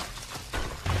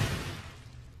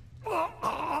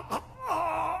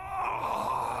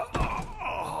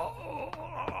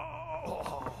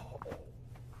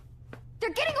 They're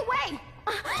getting away!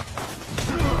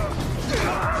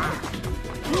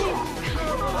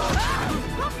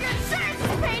 Hope your insurance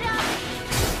paid up!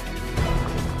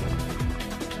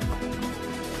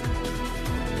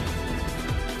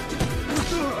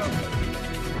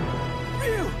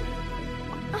 Ryu!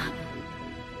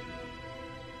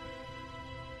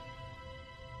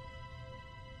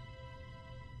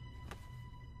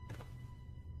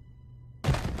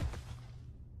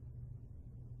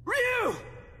 Ryu!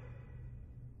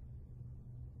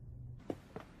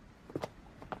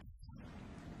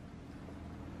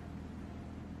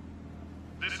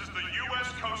 This is the U.S.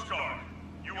 Coast Guard.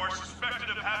 You are suspected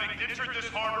of having entered this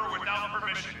harbor without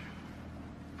permission.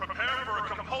 Prepare for a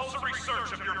compulsory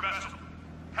search of your vessel.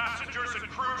 Passengers and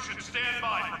crew should stand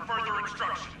by for further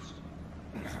instructions.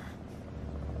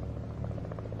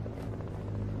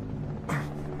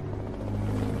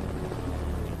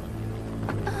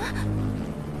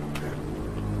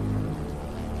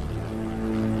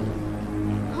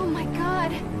 Oh my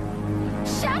god!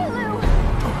 Shadaloo!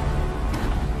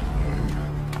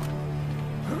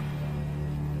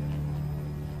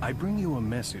 I bring you a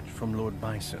message from Lord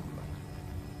Bison.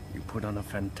 You put on a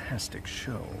fantastic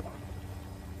show.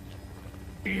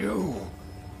 You!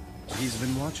 He's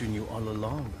been watching you all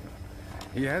along.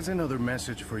 He has another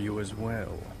message for you as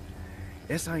well.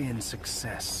 SIN's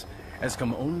success has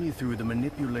come only through the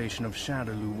manipulation of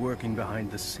Shadaloo working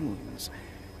behind the scenes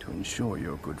to ensure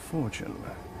your good fortune.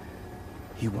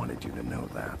 He wanted you to know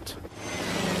that.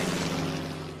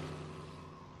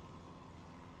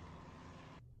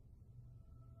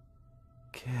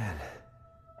 Kid,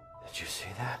 did you see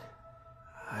that?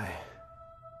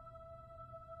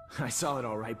 I saw it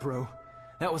all right, bro.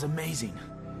 That was amazing.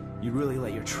 You really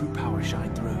let your true power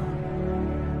shine through.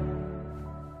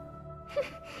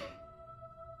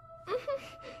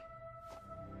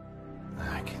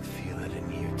 I can feel it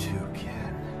in you too,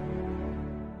 kid.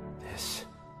 This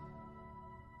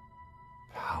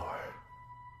power.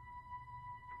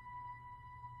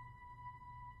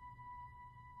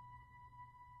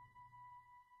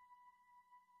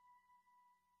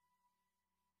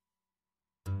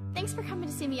 Thanks for coming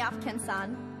to see me off,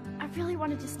 Ken-san. I really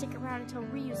wanted to stick around until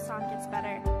Ryu's song gets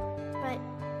better, but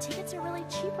tickets are really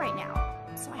cheap right now,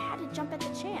 so I had to jump at the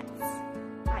chance.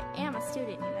 I am a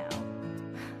student, you know.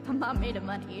 I'm not made of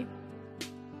money.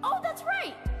 Oh, that's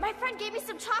right! My friend gave me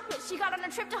some chocolates she got on a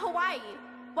trip to Hawaii.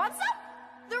 Want some?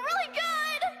 They're really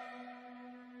good!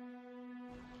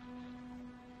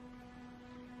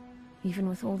 Even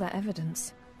with all that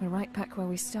evidence, we're right back where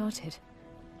we started.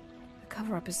 The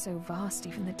cover-up is so vast,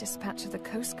 even the dispatch of the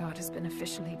Coast Guard has been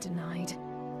officially denied.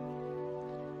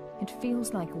 It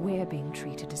feels like we're being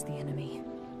treated as the enemy,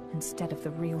 instead of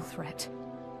the real threat.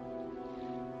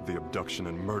 The abduction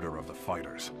and murder of the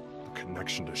fighters, the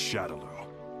connection to Shadaloo.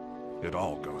 It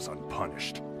all goes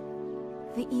unpunished.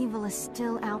 The evil is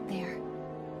still out there.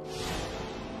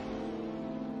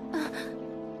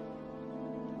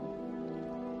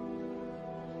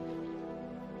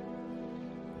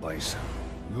 Bison,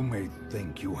 you may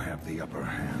think you have the upper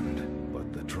hand,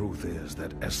 but the truth is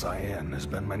that SIN has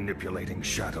been manipulating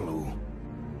Shadaloo.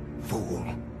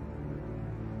 Fool.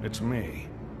 It's me.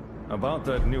 About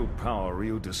that new power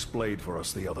you displayed for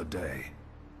us the other day.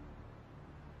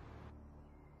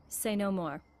 Say no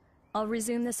more. I'll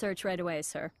resume the search right away,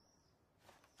 sir.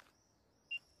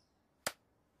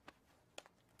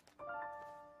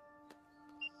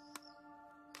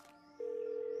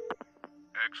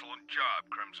 Excellent job,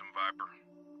 Crimson Viper.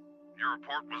 Your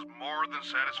report was more than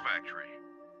satisfactory.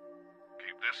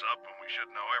 Keep this up and we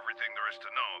should know everything there is to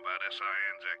know about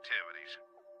SIN's activities.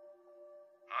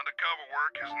 Undercover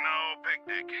work is no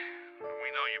picnic. We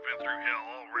know you've been through hell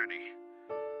already.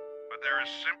 But there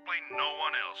is simply no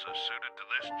one else as suited to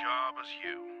this job as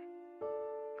you.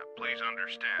 Now please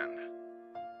understand,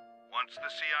 once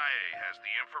the CIA has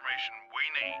the information we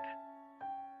need,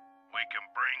 we can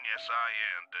bring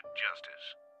SIN to justice.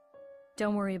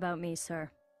 Don't worry about me,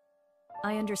 sir.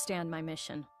 I understand my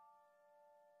mission.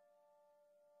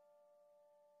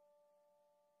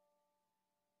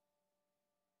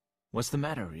 What's the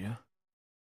matter, Ryu?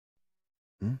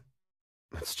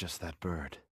 It's just that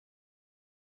bird.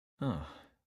 Oh,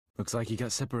 looks like he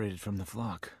got separated from the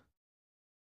flock.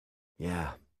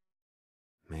 Yeah,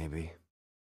 maybe.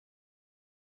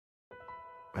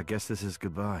 I guess this is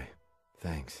goodbye.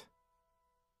 Thanks.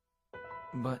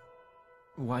 But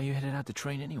why you headed out to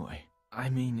train anyway? I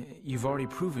mean, you've already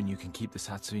proven you can keep the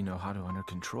Satsui no Haru under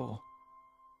control.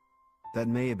 That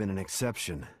may have been an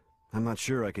exception. I'm not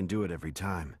sure I can do it every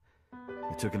time.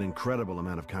 It took an incredible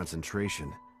amount of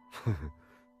concentration.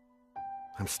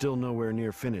 I'm still nowhere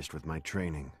near finished with my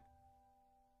training.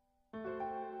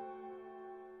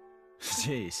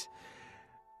 Jeez.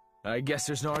 I guess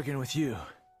there's no arguing with you.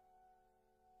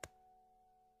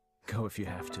 Go if you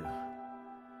have to.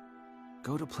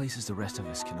 Go to places the rest of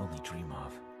us can only dream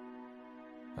of.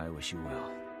 I wish you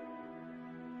well.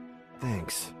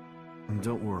 Thanks. And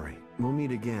don't worry, we'll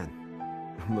meet again.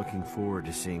 I'm looking forward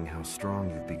to seeing how strong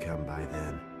you've become by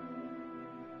then.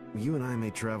 You and I may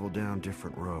travel down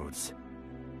different roads,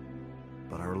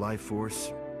 but our life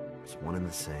force is one and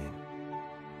the same.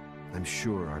 I'm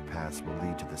sure our paths will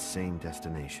lead to the same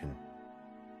destination.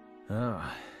 Oh,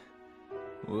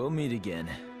 we'll meet again.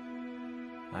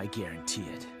 I guarantee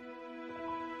it.